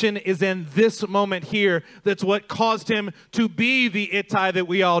tension is in this moment here. That's what caused him to be the Ittai that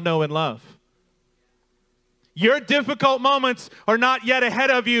we all know and love. Your difficult moments are not yet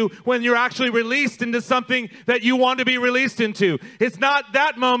ahead of you when you're actually released into something that you want to be released into. It's not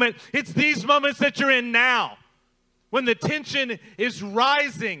that moment. It's these moments that you're in now. When the tension is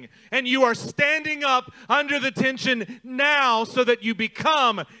rising and you are standing up under the tension now so that you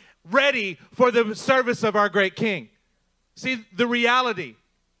become ready for the service of our great King. See, the reality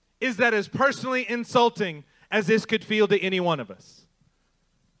is that as personally insulting as this could feel to any one of us,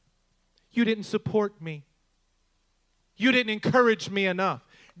 you didn't support me. You didn't encourage me enough.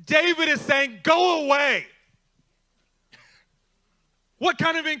 David is saying, go away. What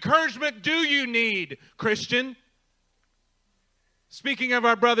kind of encouragement do you need, Christian? Speaking of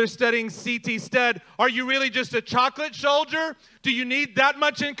our brother studying C.T. Studd, are you really just a chocolate soldier? Do you need that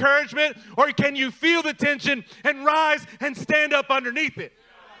much encouragement? Or can you feel the tension and rise and stand up underneath it?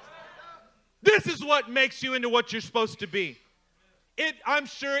 This is what makes you into what you're supposed to be. I'm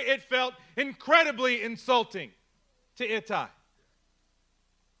sure it felt incredibly insulting to Ittai.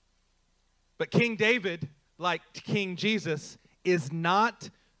 But King David, like King Jesus, is not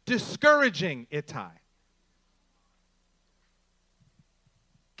discouraging Ittai.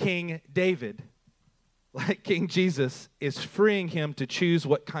 King David, like King Jesus, is freeing him to choose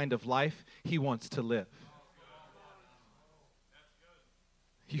what kind of life he wants to live.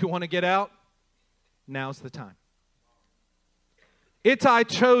 You want to get out? Now's the time. Ittai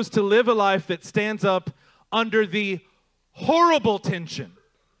chose to live a life that stands up under the horrible tension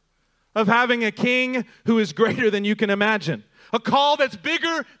of having a king who is greater than you can imagine. A call that's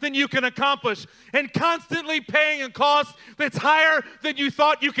bigger than you can accomplish, and constantly paying a cost that's higher than you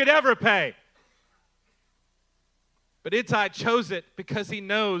thought you could ever pay. But Ittai chose it because he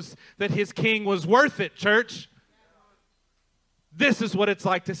knows that his king was worth it, church. This is what it's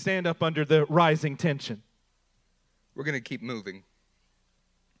like to stand up under the rising tension. We're going to keep moving.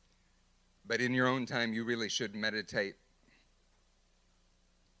 But in your own time, you really should meditate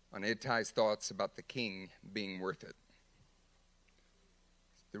on Ittai's thoughts about the king being worth it.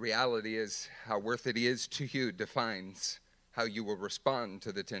 The reality is how worth it is to you defines how you will respond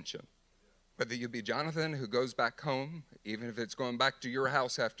to the tension. Whether you be Jonathan who goes back home, even if it's going back to your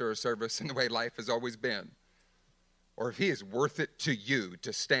house after a service and the way life has always been, or if he is worth it to you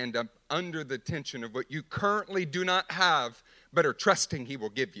to stand up under the tension of what you currently do not have but are trusting he will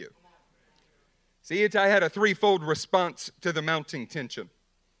give you. See, Ittai had a threefold response to the mounting tension.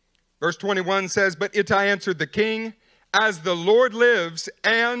 Verse 21 says, "But Ittai answered the king, 'As the Lord lives,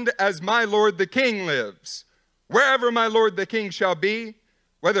 and as my lord the king lives, wherever my lord the king shall be,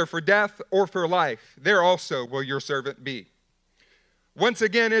 whether for death or for life, there also will your servant be.'" Once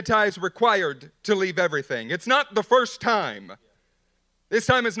again, Ittai is required to leave everything. It's not the first time. This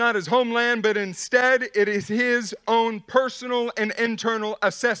time it's not his homeland, but instead it is his own personal and internal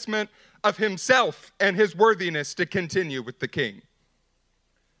assessment of himself and his worthiness to continue with the king.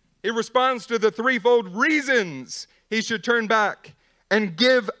 He responds to the threefold reasons he should turn back and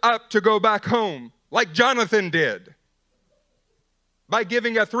give up to go back home, like Jonathan did, by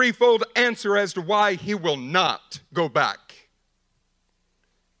giving a threefold answer as to why he will not go back.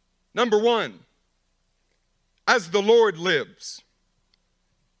 Number one, as the Lord lives.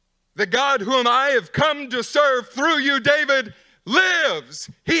 The God whom I have come to serve through you, David, lives.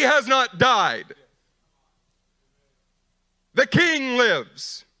 He has not died. The king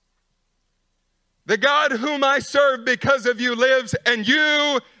lives. The God whom I serve because of you lives, and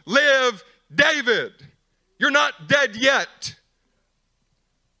you live, David. You're not dead yet.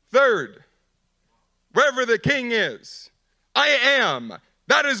 Third, wherever the king is, I am.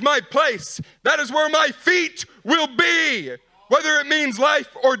 That is my place. That is where my feet will be. Whether it means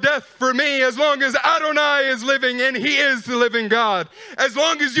life or death for me, as long as Adonai is living and he is the living God. As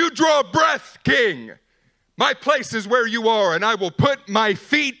long as you draw breath, King, my place is where you are, and I will put my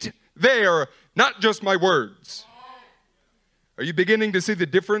feet there, not just my words. Are you beginning to see the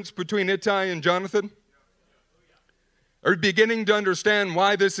difference between Ittai and Jonathan? Are you beginning to understand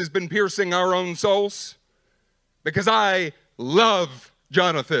why this has been piercing our own souls? Because I love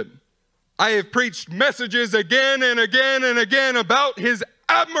Jonathan. I have preached messages again and again and again about his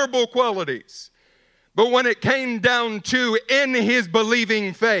admirable qualities. But when it came down to, in his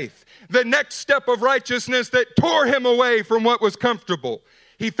believing faith, the next step of righteousness that tore him away from what was comfortable,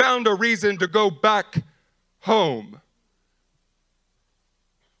 he found a reason to go back home.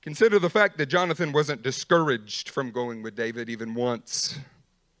 Consider the fact that Jonathan wasn't discouraged from going with David even once.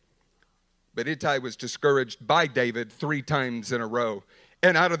 But Ittai was discouraged by David 3 times in a row.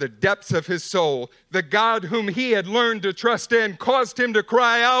 And out of the depths of his soul, the God whom he had learned to trust in caused him to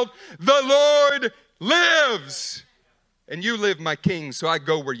cry out, "The Lord lives! And you live, my king, so I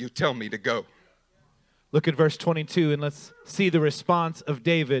go where you tell me to go." Look at verse 22 and let's see the response of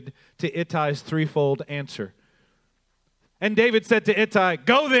David to Ittai's threefold answer. And David said to Ittai,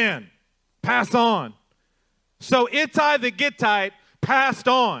 "Go then, pass on." So Ittai the Gittite passed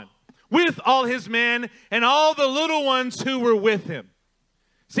on with all his men and all the little ones who were with him.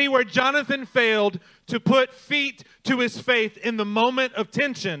 See, where Jonathan failed to put feet to his faith in the moment of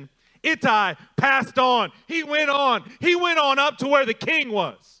tension, Ittai passed on. He went on. He went on up to where the king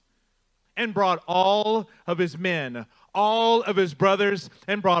was and brought all of his men, all of his brothers,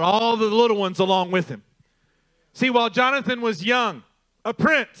 and brought all the little ones along with him. See, while Jonathan was young, a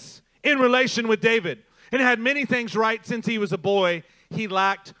prince in relation with David, and had many things right since he was a boy, he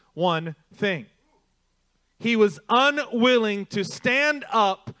lacked one thing. He was unwilling to stand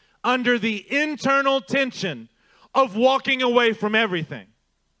up under the internal tension of walking away from everything,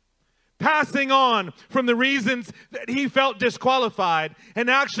 passing on from the reasons that he felt disqualified, and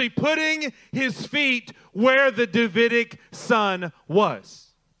actually putting his feet where the Davidic son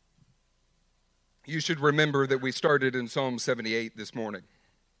was. You should remember that we started in Psalm 78 this morning,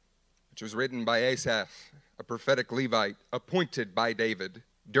 which was written by Asaph, a prophetic Levite appointed by David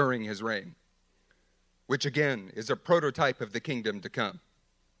during his reign, which again is a prototype of the kingdom to come.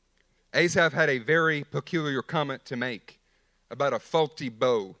 Asaph had a very peculiar comment to make about a faulty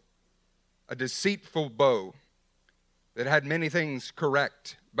bow, a deceitful bow that had many things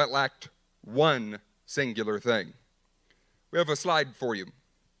correct but lacked one singular thing. We have a slide for you.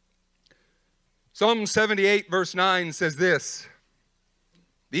 Psalm 78 verse 9 says this: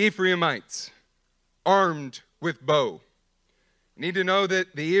 "The Ephraimites armed with bow." You need to know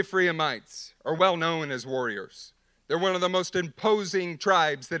that the Ephraimites are well known as warriors. They're one of the most imposing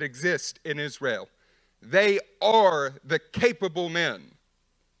tribes that exist in Israel. They are the capable men.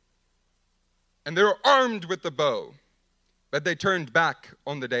 And they're armed with the bow, but they turned back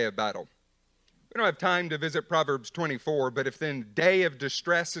on the day of battle. We don't have time to visit Proverbs 24, but if the day of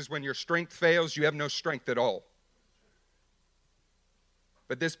distress is when your strength fails, you have no strength at all.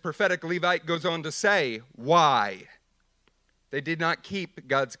 But this prophetic Levite goes on to say why. They did not keep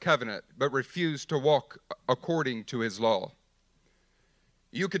God's covenant, but refused to walk according to his law.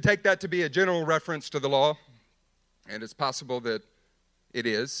 You could take that to be a general reference to the law, and it's possible that it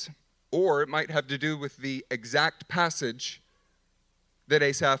is, or it might have to do with the exact passage that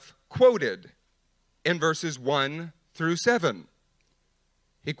Asaph quoted in verses 1 through 7.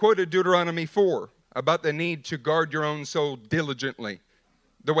 He quoted Deuteronomy 4 about the need to guard your own soul diligently,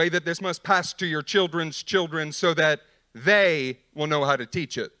 the way that this must pass to your children's children so that they will know how to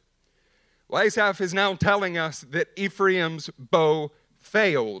teach it. Well, Asaph is now telling us that Ephraim's bow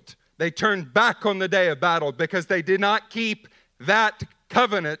failed. They turned back on the day of battle because they did not keep that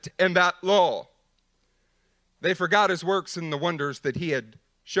covenant and that law. They forgot his works and the wonders that he had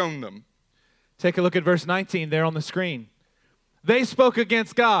shown them. Take a look at verse 19 there on the screen. They spoke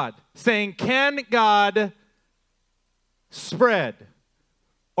against God, saying, "Can God spread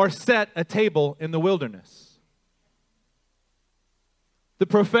or set a table in the wilderness?" The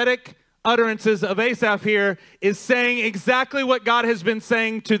prophetic utterances of Asaph here is saying exactly what God has been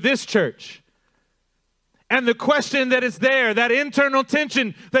saying to this church. And the question that is there, that internal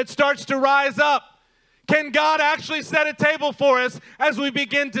tension that starts to rise up, can God actually set a table for us as we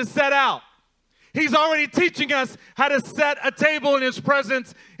begin to set out? He's already teaching us how to set a table in his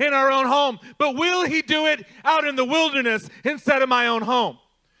presence in our own home. But will he do it out in the wilderness instead of my own home?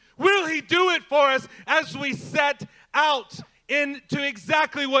 Will he do it for us as we set out into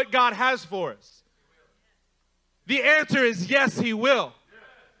exactly what God has for us? The answer is yes, he will.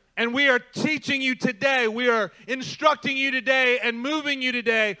 And we are teaching you today, we are instructing you today and moving you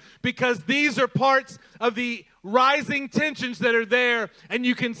today because these are parts of the rising tensions that are there, and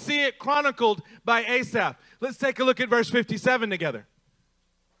you can see it chronicled by Asaph. Let's take a look at verse 57 together.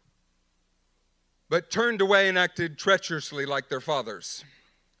 But turned away and acted treacherously like their fathers.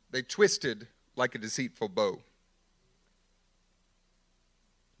 They twisted like a deceitful bow.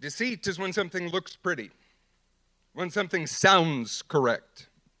 Deceit is when something looks pretty, when something sounds correct,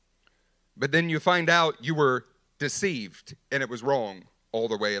 but then you find out you were deceived and it was wrong all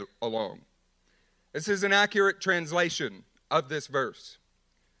the way along. This is an accurate translation of this verse,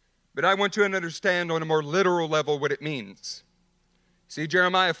 but I want you to understand on a more literal level what it means. See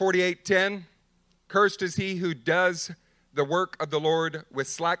Jeremiah 48:10? Cursed is he who does the work of the Lord with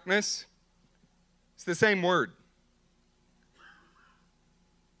slackness. It's the same word.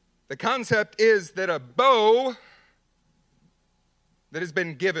 The concept is that a bow that has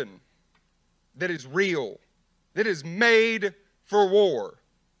been given, that is real, that is made for war,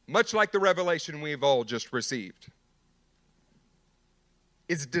 much like the revelation we've all just received,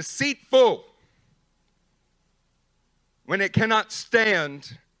 is deceitful when it cannot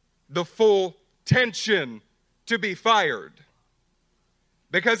stand the full tension to be fired.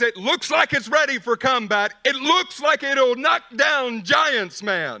 Because it looks like it's ready for combat. It looks like it'll knock down giants,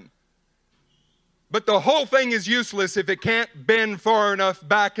 man. But the whole thing is useless if it can't bend far enough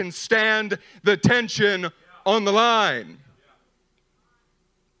back and stand the tension on the line.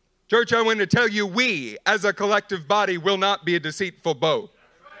 Church, I want to tell you, we as a collective body will not be a deceitful bow.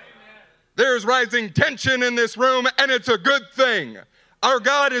 There's rising tension in this room, and it's a good thing. Our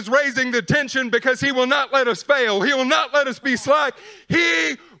God is raising the tension because he will not let us fail. He will not let us be slack.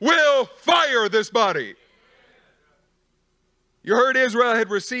 He will fire this body. You heard Israel had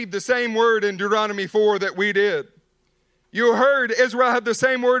received the same word in Deuteronomy 4 that we did. You heard Israel had the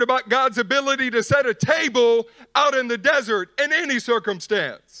same word about God's ability to set a table out in the desert in any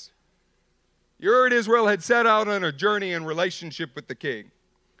circumstance. You heard Israel had set out on a journey in relationship with the king,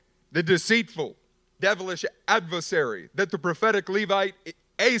 the deceitful, devilish adversary that the prophetic Levite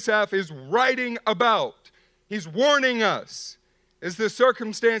Asaph is writing about. He's warning us. Is the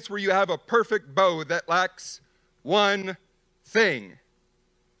circumstance where you have a perfect bow that lacks one thing: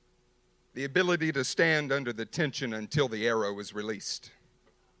 the ability to stand under the tension until the arrow is released.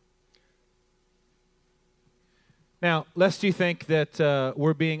 Now, lest you think that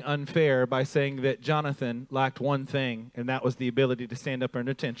we're being unfair by saying that Jonathan lacked one thing, and that was the ability to stand up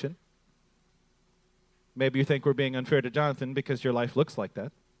under tension. Maybe you think we're being unfair to Jonathan because your life looks like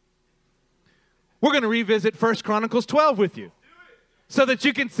that. We're going to revisit 1 Chronicles 12 with you so that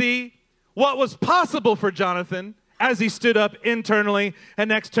you can see what was possible for Jonathan as he stood up internally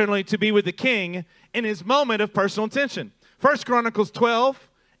and externally to be with the king in his moment of personal tension. 1 Chronicles 12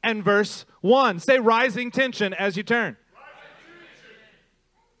 and verse 1. Say rising tension as you turn.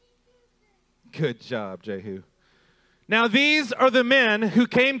 Good job, Jehu. Now these are the men who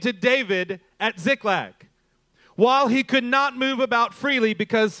came to David at Ziklag, while he could not move about freely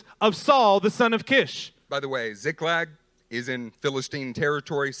because of Saul, the son of Kish. By the way, Ziklag is in Philistine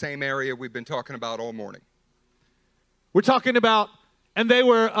territory, same area we've been talking about all morning. We're talking about, and they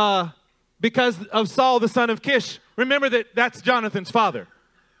were, because of Saul, the son of Kish. Remember that that's Jonathan's father,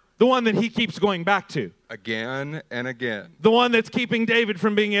 the one that he keeps going back to. Again and again. The one that's keeping David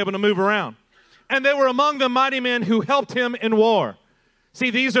from being able to move around. And they were among the mighty men who helped him in war. See,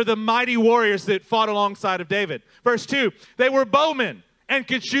 these are the mighty warriors that fought alongside of David. Verse 2, they were bowmen and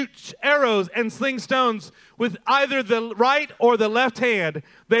could shoot arrows and sling stones with either the right or the left hand.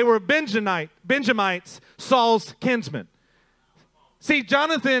 They were Benjamites, Saul's kinsmen. See,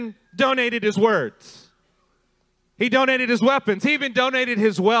 Jonathan donated his words. He donated his weapons. He even donated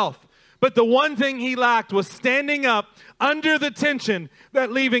his wealth. But the one thing he lacked was standing up under the tension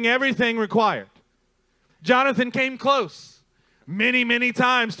that leaving everything required. Jonathan came close many, many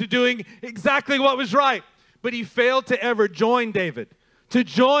times to doing exactly what was right, but he failed to ever join David, to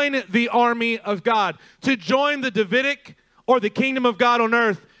join the army of God, to join the Davidic or the kingdom of God on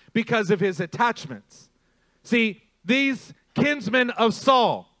earth because of his attachments. See, these kinsmen of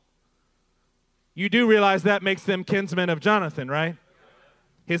Saul, you do realize that makes them kinsmen of Jonathan, right?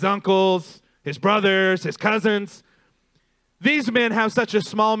 His uncles, his brothers, his cousins. These men have such a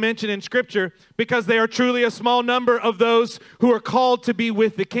small mention in Scripture because they are truly a small number of those who are called to be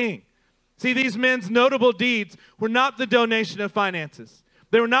with the king. See, these men's notable deeds were not the donation of finances.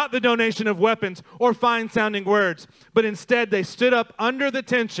 They were not the donation of weapons or fine-sounding words, but instead they stood up under the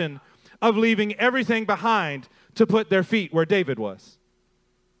tension of leaving everything behind to put their feet where David was.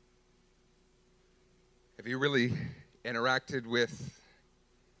 Have you really interacted with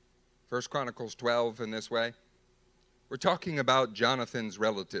 1 Chronicles 12 in this way. We're talking about Jonathan's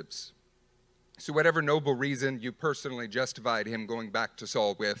relatives. So whatever noble reason you personally justified him going back to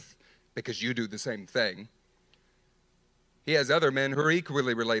Saul with, because you do the same thing, he has other men who are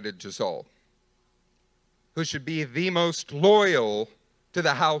equally related to Saul, who should be the most loyal to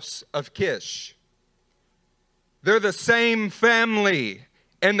the house of Kish. They're the same family,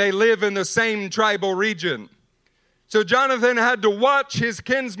 and they live in the same tribal region. So Jonathan had to watch his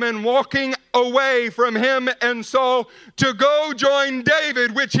kinsmen walking away from him and Saul to go join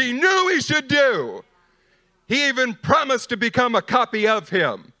David, which he knew he should do. He even promised to become a copy of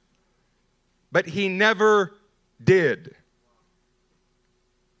him, but he never did.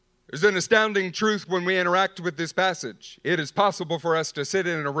 There's an astounding truth when we interact with this passage. It is possible for us to sit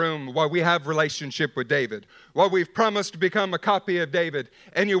in a room while we have relationship with David, while we've promised to become a copy of David,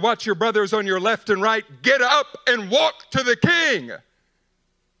 and you watch your brothers on your left and right get up and walk to the king.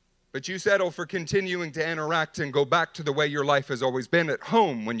 But you settle for continuing to interact and go back to the way your life has always been at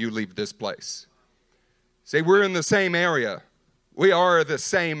home when you leave this place. Say, we're in the same area. We are the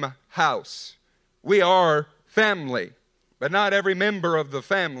same house. We are family. But not every member of the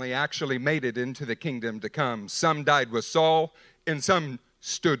family actually made it into the kingdom to come. Some died with Saul, and some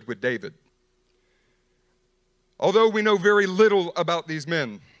stood with David. Although we know very little about these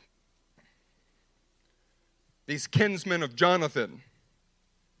men, these kinsmen of Jonathan,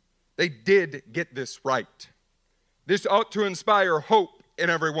 they did get this right. This ought to inspire hope in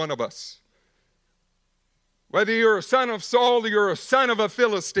every one of us. Whether you're a son of Saul or you're a son of a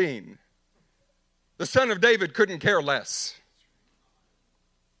Philistine, the son of David couldn't care less.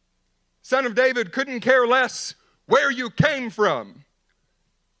 Son of David couldn't care less where you came from.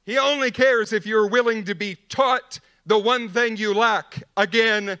 He only cares if you're willing to be taught the one thing you lack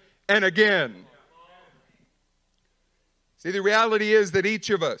again and again. See, the reality is that each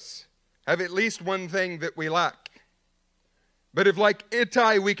of us have at least one thing that we lack. But if, like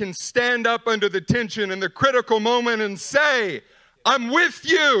Ittai, we can stand up under the tension in the critical moment and say, I'm with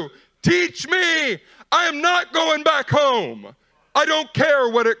you. Teach me. I am not going back home. I don't care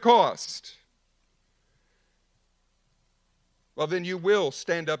what it costs. Well, then you will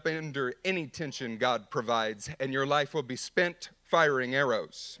stand up under any tension God provides, and your life will be spent firing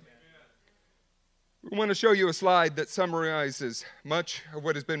arrows. We want to show you a slide that summarizes much of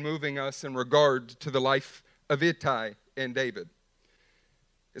what has been moving us in regard to the life of Ittai and David.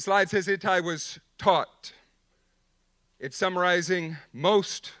 The slide says Ittai was taught. It's summarizing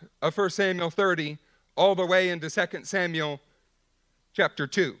most of 1 Samuel 30 all the way into 2 Samuel chapter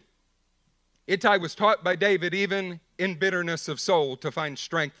 2. Ittai was taught by David even in bitterness of soul to find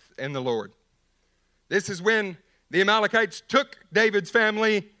strength in the Lord. This is when the Amalekites took David's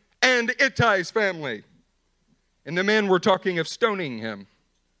family and Ittai's family. And the men were talking of stoning him,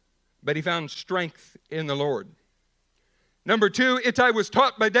 but he found strength in the Lord. Number 2, Ittai was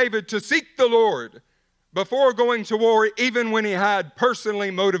taught by David to seek the Lord before going to war, even when he had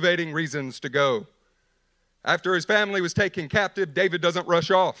personally motivating reasons to go. After his family was taken captive, David doesn't rush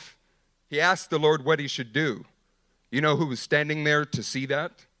off. He asked the Lord what he should do. You know who was standing there to see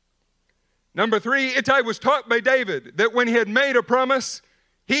that? Number 3, Ittai was taught by David that when he had made a promise,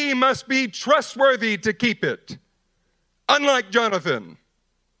 he must be trustworthy to keep it, unlike Jonathan.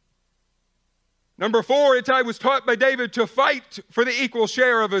 Number 4, Ittai was taught by David to fight for the equal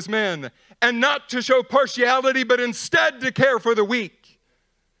share of his men and not to show partiality, but instead to care for the weak.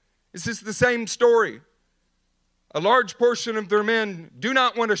 This is the same story. A large portion of their men do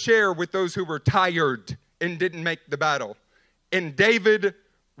not want to share with those who were tired and didn't make the battle. And David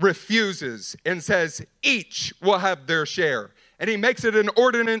refuses and says, each will have their share. And he makes it an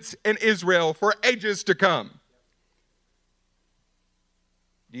ordinance in Israel for ages to come.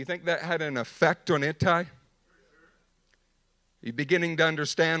 Do you think that had an effect on Ittai? Are you beginning to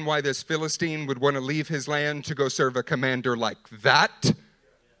understand why this Philistine would want to leave his land to go serve a commander like that?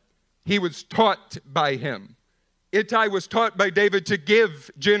 He was taught by him. Ittai was taught by David to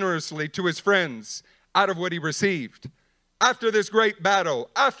give generously to his friends out of what he received. After this great battle,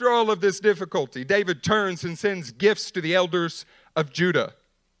 after all of this difficulty, David turns and sends gifts to the elders of Judah.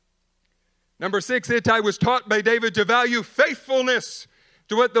 Number 6, Ittai was taught by David to value faithfulness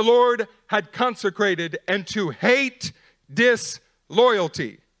to what the Lord had consecrated and to hate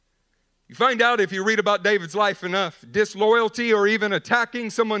disloyalty. You find out if you read about David's life enough, disloyalty or even attacking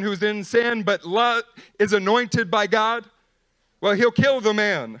someone who's in sin but is anointed by God, well, he'll kill the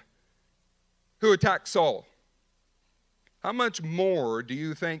man who attacked Saul. How much more do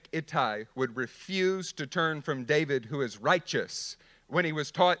you think Ittai would refuse to turn from David, who is righteous, when he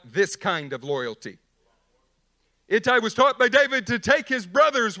was taught this kind of loyalty? Ittai was taught by David to take his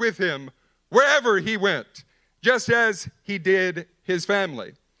brothers with him wherever he went, just as he did his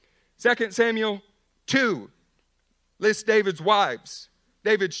family. 2 Samuel 2 lists David's wives,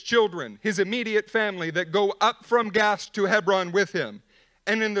 David's children, his immediate family that go up from Gath to Hebron with him.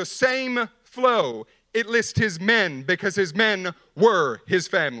 And in the same flow, it lists his men because his men were his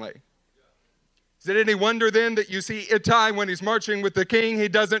family. Is it any wonder then that you see Ittai when he's marching with the king, he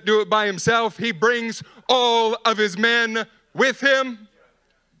doesn't do it by himself. He brings all of his men with him.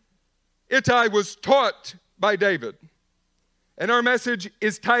 Ittai was taught by David. And our message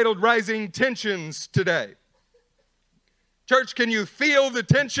is titled Rising Tensions today. Church, can you feel the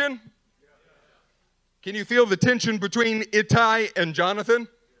tension? Can you feel the tension between Ittai and Jonathan?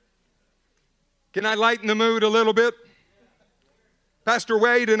 Can I lighten the mood a little bit? Pastor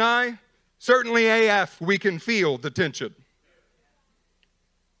Wade and I, certainly AF, we can feel the tension.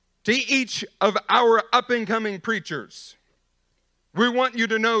 To each of our up-and-coming preachers, we want you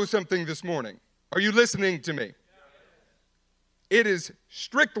to know something this morning. Are you listening to me? It is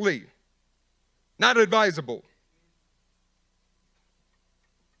strictly not advisable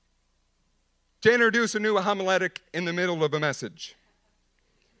to introduce a new homiletic in the middle of a message.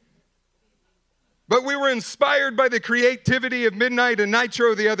 But we were inspired by the creativity of Midnight and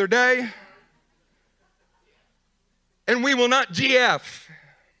Nitro the other day, and we will not GF.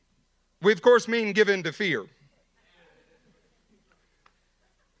 We, of course, mean give in to fear.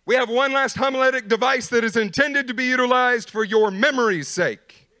 We have one last homiletic device that is intended to be utilized for your memory's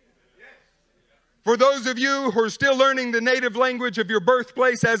sake. For those of you who are still learning the native language of your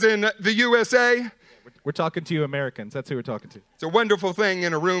birthplace, as in the USA. We're talking to you Americans. That's who we're talking to. It's a wonderful thing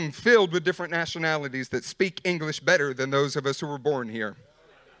in a room filled with different nationalities that speak English better than those of us who were born here.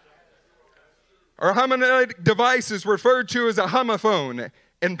 Our homiletic device is referred to as a homophone,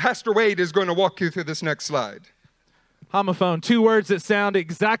 and Pastor Wade is going to walk you through this next slide. Homophone, two words that sound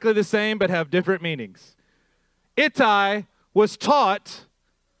exactly the same but have different meanings. Ittai was taught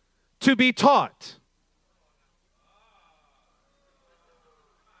to be taught.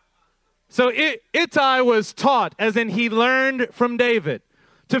 So Ittai was taught, as in he learned from David,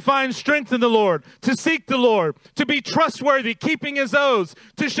 to find strength in the Lord, to seek the Lord, to be trustworthy, keeping his oaths,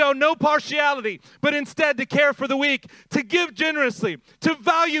 to show no partiality, but instead to care for the weak, to give generously, to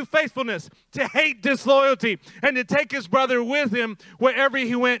value faithfulness, to hate disloyalty, and to take his brother with him wherever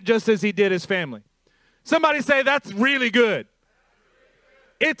he went, just as he did his family. Somebody say, that's really good.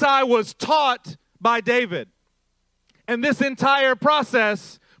 Ittai was taught by David. And this entire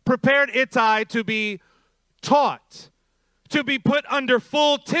process prepared Ittai to be taught, to be put under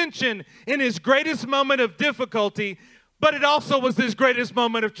full tension in his greatest moment of difficulty, but it also was his greatest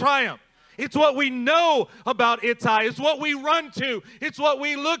moment of triumph. It's what we know about Ittai. It's what we run to. It's what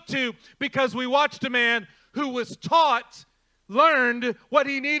we look to, because we watched a man who was taught, learned what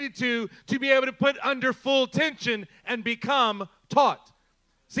he needed to be able to put under full tension and become taught.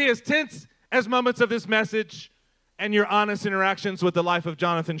 See, as tense as moments of this message and your honest interactions with the life of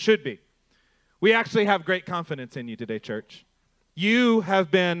Jonathan should be, we actually have great confidence in you today, church. You have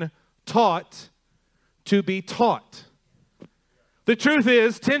been taught to be taught. The truth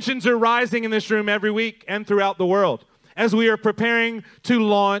is, tensions are rising in this room every week and throughout the world as we are preparing to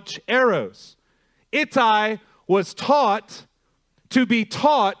launch arrows. Ittai was taught to be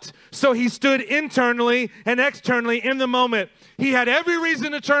taught, so he stood internally and externally in the moment. He had every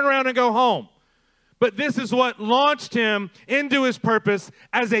reason to turn around and go home. But this is what launched him into his purpose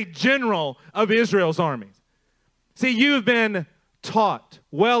as a general of Israel's armies. See, you've been taught,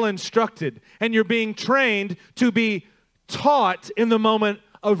 well instructed, and you're being trained to be taught in the moment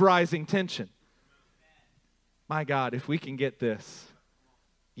of rising tension. My God, if we can get this,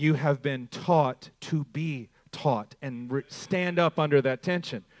 you have been taught to be taught and stand up under that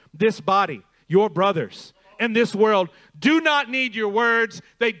tension. This body, your brothers, and this world do not need your words,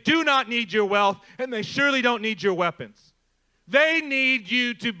 they do not need your wealth, and they surely don't need your weapons. They need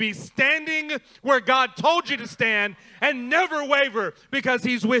you to be standing where God told you to stand and never waver, because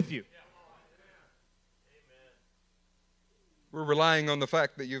he's with you. We're relying on the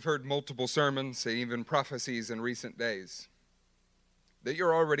fact that you've heard multiple sermons and even prophecies in recent days, that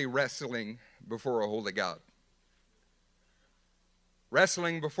you're already wrestling before a holy God.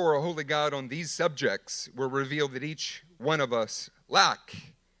 Wrestling before a holy God on these subjects will reveal that each one of us lack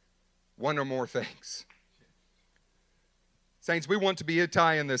one or more things. Saints, we want to be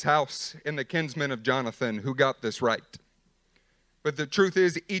Ittai in this house, in the kinsmen of Jonathan who got this right. But the truth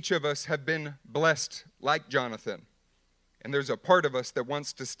is, each of us have been blessed like Jonathan. And there's a part of us that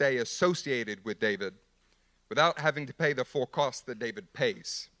wants to stay associated with David without having to pay the full cost that David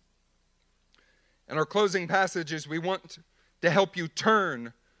pays. In our closing passages, we want to help you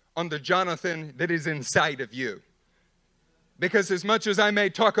turn on the Jonathan that is inside of you. Because as much as I may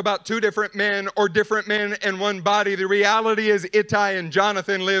talk about two different men or different men in one body, the reality is Ittai and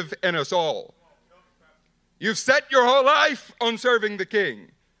Jonathan live in us all. You've set your whole life on serving the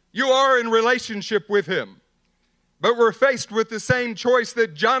King. You are in relationship with him. But we're faced with the same choice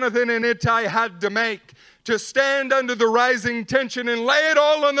that Jonathan and Ittai had to make, to stand under the rising tension and lay it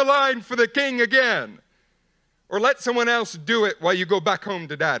all on the line for the King again. Or let someone else do it while you go back home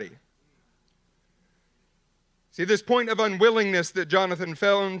to Daddy. See, this point of unwillingness that Jonathan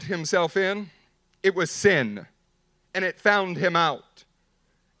found himself in, it was sin, and it found him out.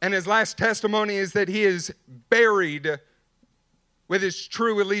 And his last testimony is that he is buried with his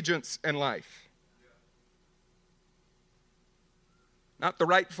true allegiance in life. Not the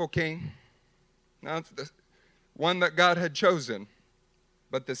rightful king, not the one that God had chosen,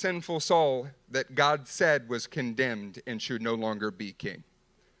 but the sinful Saul that God said was condemned and should no longer be king.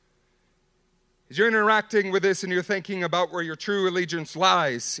 As you're interacting with this and you're thinking about where your true allegiance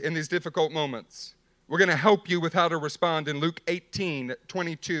lies in these difficult moments, we're going to help you with how to respond in Luke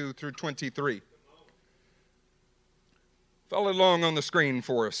 18:22 through 23. Follow along on the screen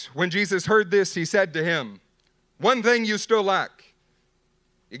for us. When Jesus heard this, he said to him, "One thing you still lack."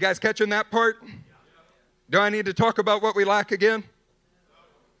 You guys catching that part? Do I need to talk about what we lack again?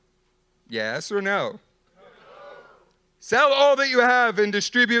 Yes or no? Sell all that you have and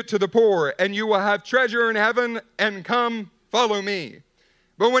distribute to the poor, and you will have treasure in heaven, and come, follow me.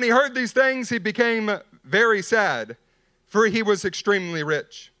 But when he heard these things, he became very sad, for he was extremely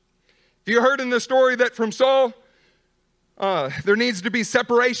rich. If you heard in the story that from Saul, there needs to be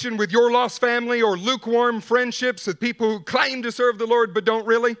separation with your lost family or lukewarm friendships with people who claim to serve the Lord but don't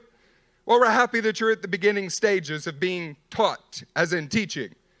really. Well, we're happy that you're at the beginning stages of being taught, as in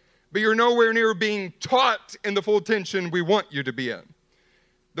teaching. But you're nowhere near being taught in the full tension we want you to be in.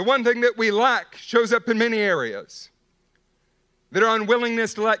 The one thing that we lack shows up in many areas. That our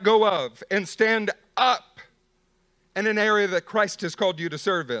unwillingness to let go of and stand up in an area that Christ has called you to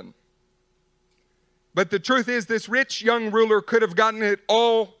serve in. But the truth is, this rich young ruler could have gotten it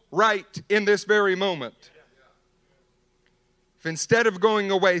all right in this very moment. If instead of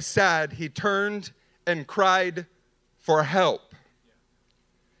going away sad, he turned and cried for help.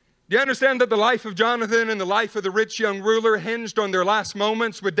 Do you understand that the life of Jonathan and the life of the rich young ruler hinged on their last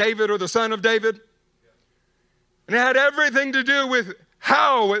moments with David or the son of David? And it had everything to do with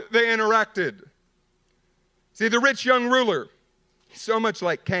how they interacted. See, the rich young ruler, so much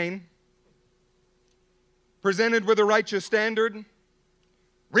like Cain, presented with a righteous standard,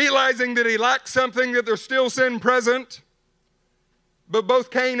 realizing that he lacked something, that there's still sin present. But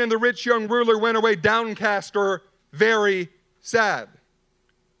both Cain and the rich young ruler went away downcast or very sad.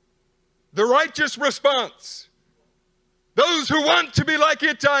 The righteous response, those who want to be like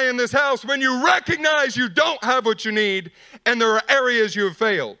Ittai in this house, when you recognize you don't have what you need and there are areas you have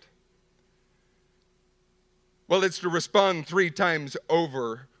failed, well, it's to respond 3 times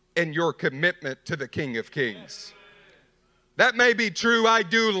over in your commitment to the King of Kings. That may be true. I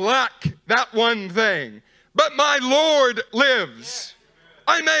do lack that one thing, but my Lord lives.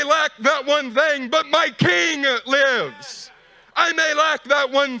 I may lack that one thing, but my King lives. I may lack that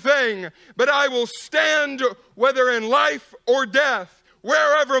one thing, but I will stand whether in life or death,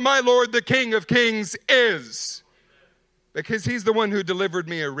 wherever my Lord, the King of Kings, is. Because he's the one who delivered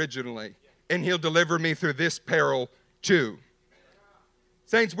me originally, and he'll deliver me through this peril too.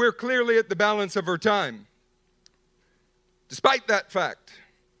 Saints, we're clearly at the balance of our time. Despite that fact,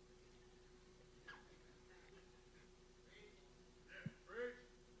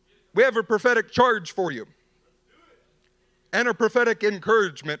 we have a prophetic charge for you and a prophetic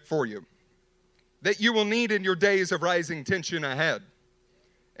encouragement for you that you will need in your days of rising tension ahead.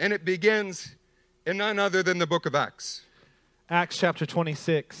 And it begins in none other than the book of Acts. Acts chapter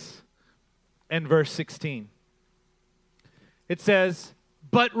 26 and verse 16. It says,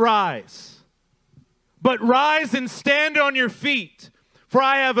 But rise and stand on your feet, for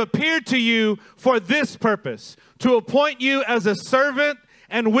I have appeared to you for this purpose, to appoint you as a servant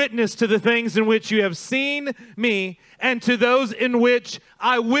and witness to the things in which you have seen me, and to those in which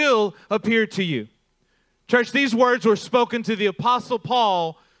I will appear to you. Church, these words were spoken to the Apostle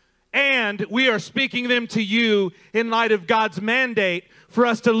Paul, and we are speaking them to you in light of God's mandate for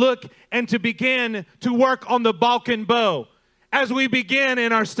us to look and to begin to work on the Balkan bow as we begin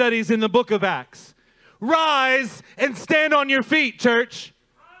in our studies in the book of Acts. Rise and stand on your feet, church.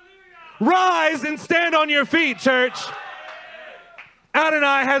 Rise and stand on your feet, church.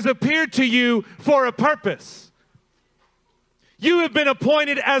 Adonai has appeared to you for a purpose. You have been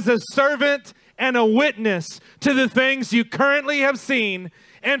appointed as a servant and a witness to the things you currently have seen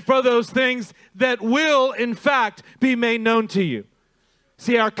and for those things that will, in fact, be made known to you.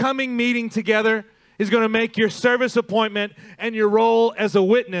 See, our coming meeting together is going to make your service appointment and your role as a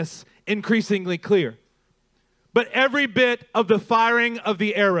witness increasingly clear. But every bit of the firing of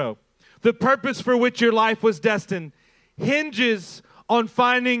the arrow, the purpose for which your life was destined, hinges on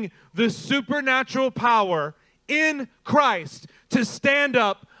finding the supernatural power in Christ to stand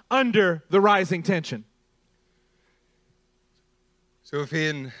up under the rising tension. So if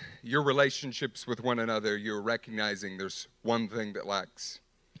in your relationships with one another, you're recognizing there's one thing that lacks,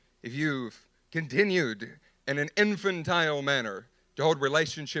 if you've continued in an infantile manner to hold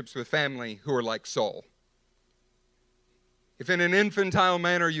relationships with family who are like Saul, if in an infantile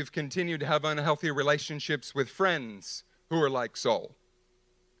manner you've continued to have unhealthy relationships with friends who are like Saul,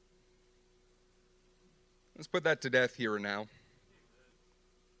 let's put that to death here and now.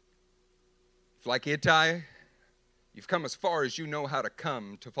 If like Ittai, you've come as far as you know how to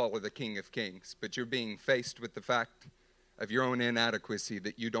come to follow the King of Kings, but you're being faced with the fact of your own inadequacy,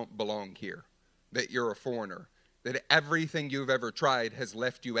 that you don't belong here, that you're a foreigner, that everything you've ever tried has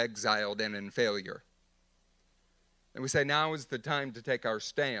left you exiled and in failure. And we say now is the time to take our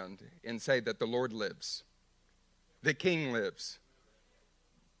stand and say that the Lord lives, the King lives.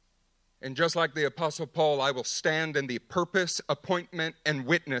 And just like the Apostle Paul, I will stand in the purpose, appointment, and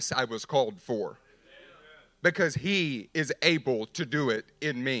witness I was called for, because he is able to do it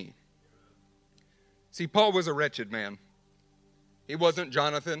in me. See, Paul was a wretched man. He wasn't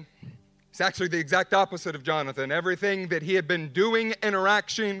Jonathan. He's actually the exact opposite of Jonathan. Everything that he had been doing,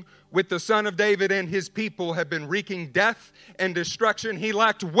 interaction with the son of David and his people, had been wreaking death and destruction. He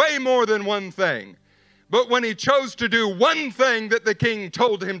lacked way more than one thing. But when he chose to do one thing that the king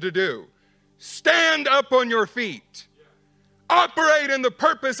told him to do, stand up on your feet, operate in the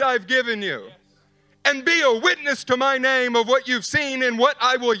purpose I've given you, and be a witness to my name of what you've seen and what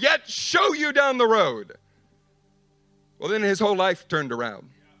I will yet show you down the road. Well, then his whole life turned around.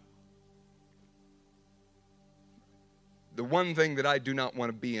 The one thing that I do not want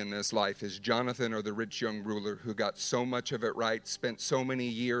to be in this life is Jonathan or the rich young ruler who got so much of it right, spent so many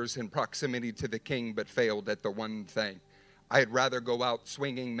years in proximity to the king, but failed at the one thing. I'd rather go out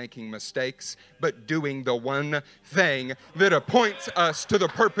swinging, making mistakes, but doing the one thing that appoints us to the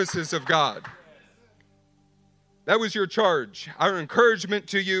purposes of God. That was your charge. Our encouragement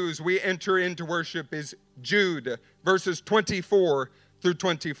to you as we enter into worship is Jude, verses 24 through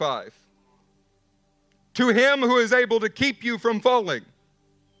 25. To him who is able to keep you from falling.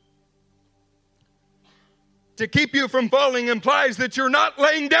 To keep you from falling implies that you're not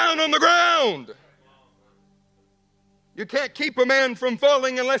laying down on the ground. You can't keep a man from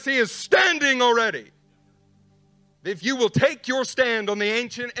falling unless he is standing already. If you will take your stand on the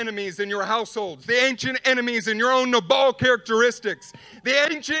ancient enemies in your households, the ancient enemies in your own Nabal characteristics,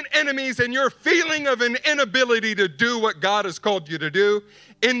 the ancient enemies in your feeling of an inability to do what God has called you to do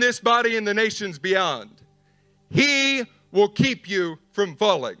in this body and the nations beyond, he will keep you from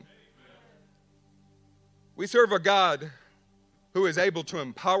falling. We serve a God who is able to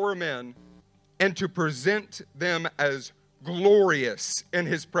empower men and to present them as glorious in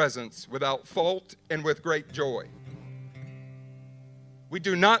his presence without fault and with great joy. We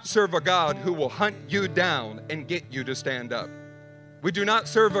do not serve a God who will hunt you down and get you to stand up. We do not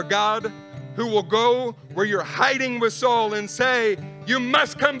serve a God who will go where you're hiding with Saul and say, you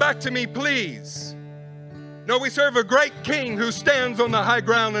must come back to me, please. No, we serve a great king who stands on the high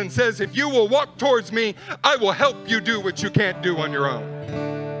ground and says, if you will walk towards me, I will help you do what you can't do on your own.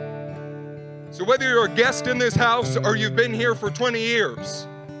 So whether you're a guest in this house or you've been here for 20 years,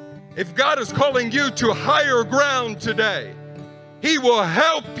 if God is calling you to higher ground today, he will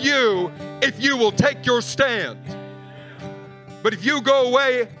help you if you will take your stand. But if you go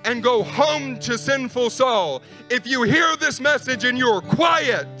away and go home to sinful Saul, if you hear this message and you're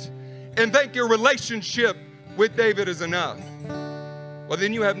quiet and think your relationship with David is enough, well,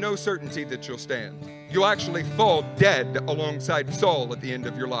 then you have no certainty that you'll stand. You'll actually fall dead alongside Saul at the end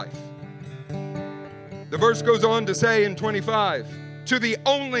of your life. The verse goes on to say in 25, to the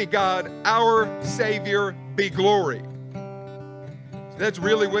only God, our Savior, be glory. That's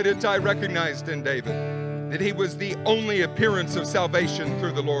really what Ittai recognized in David, that he was the only appearance of salvation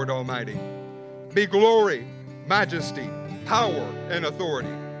through the Lord Almighty. Be glory, majesty, power, and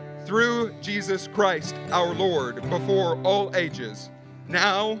authority through Jesus Christ our Lord before all ages,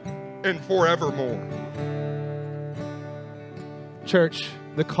 now and forevermore. Church,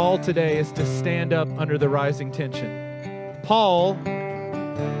 the call today is to stand up under the rising tension. Paul,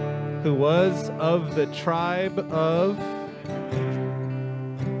 who was of the tribe of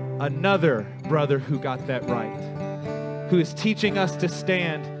another brother who got that right, who is teaching us to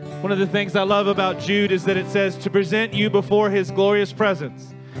stand. One of the things I love about Jude is that it says to present you before his glorious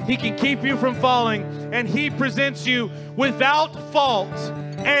presence. He can keep you from falling, and he presents you without fault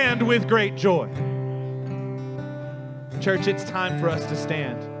and with great joy. Church, it's time for us to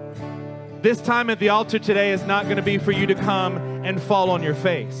stand. This time at the altar today is not going to be for you to come and fall on your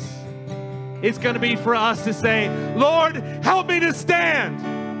face. It's going to be for us to say, Lord, help me to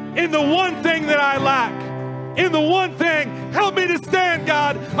stand in the one thing that I lack. In the one thing, help me to stand,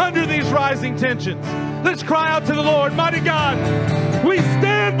 God, under these rising tensions. Let's cry out to the Lord. Mighty God, we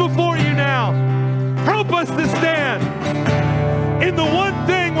stand before you now. Help us to stand in the one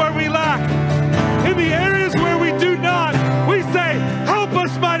thing where we lack. In the areas where we do not, we say, help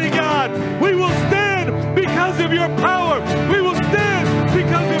us, mighty God. We will stand because of your power.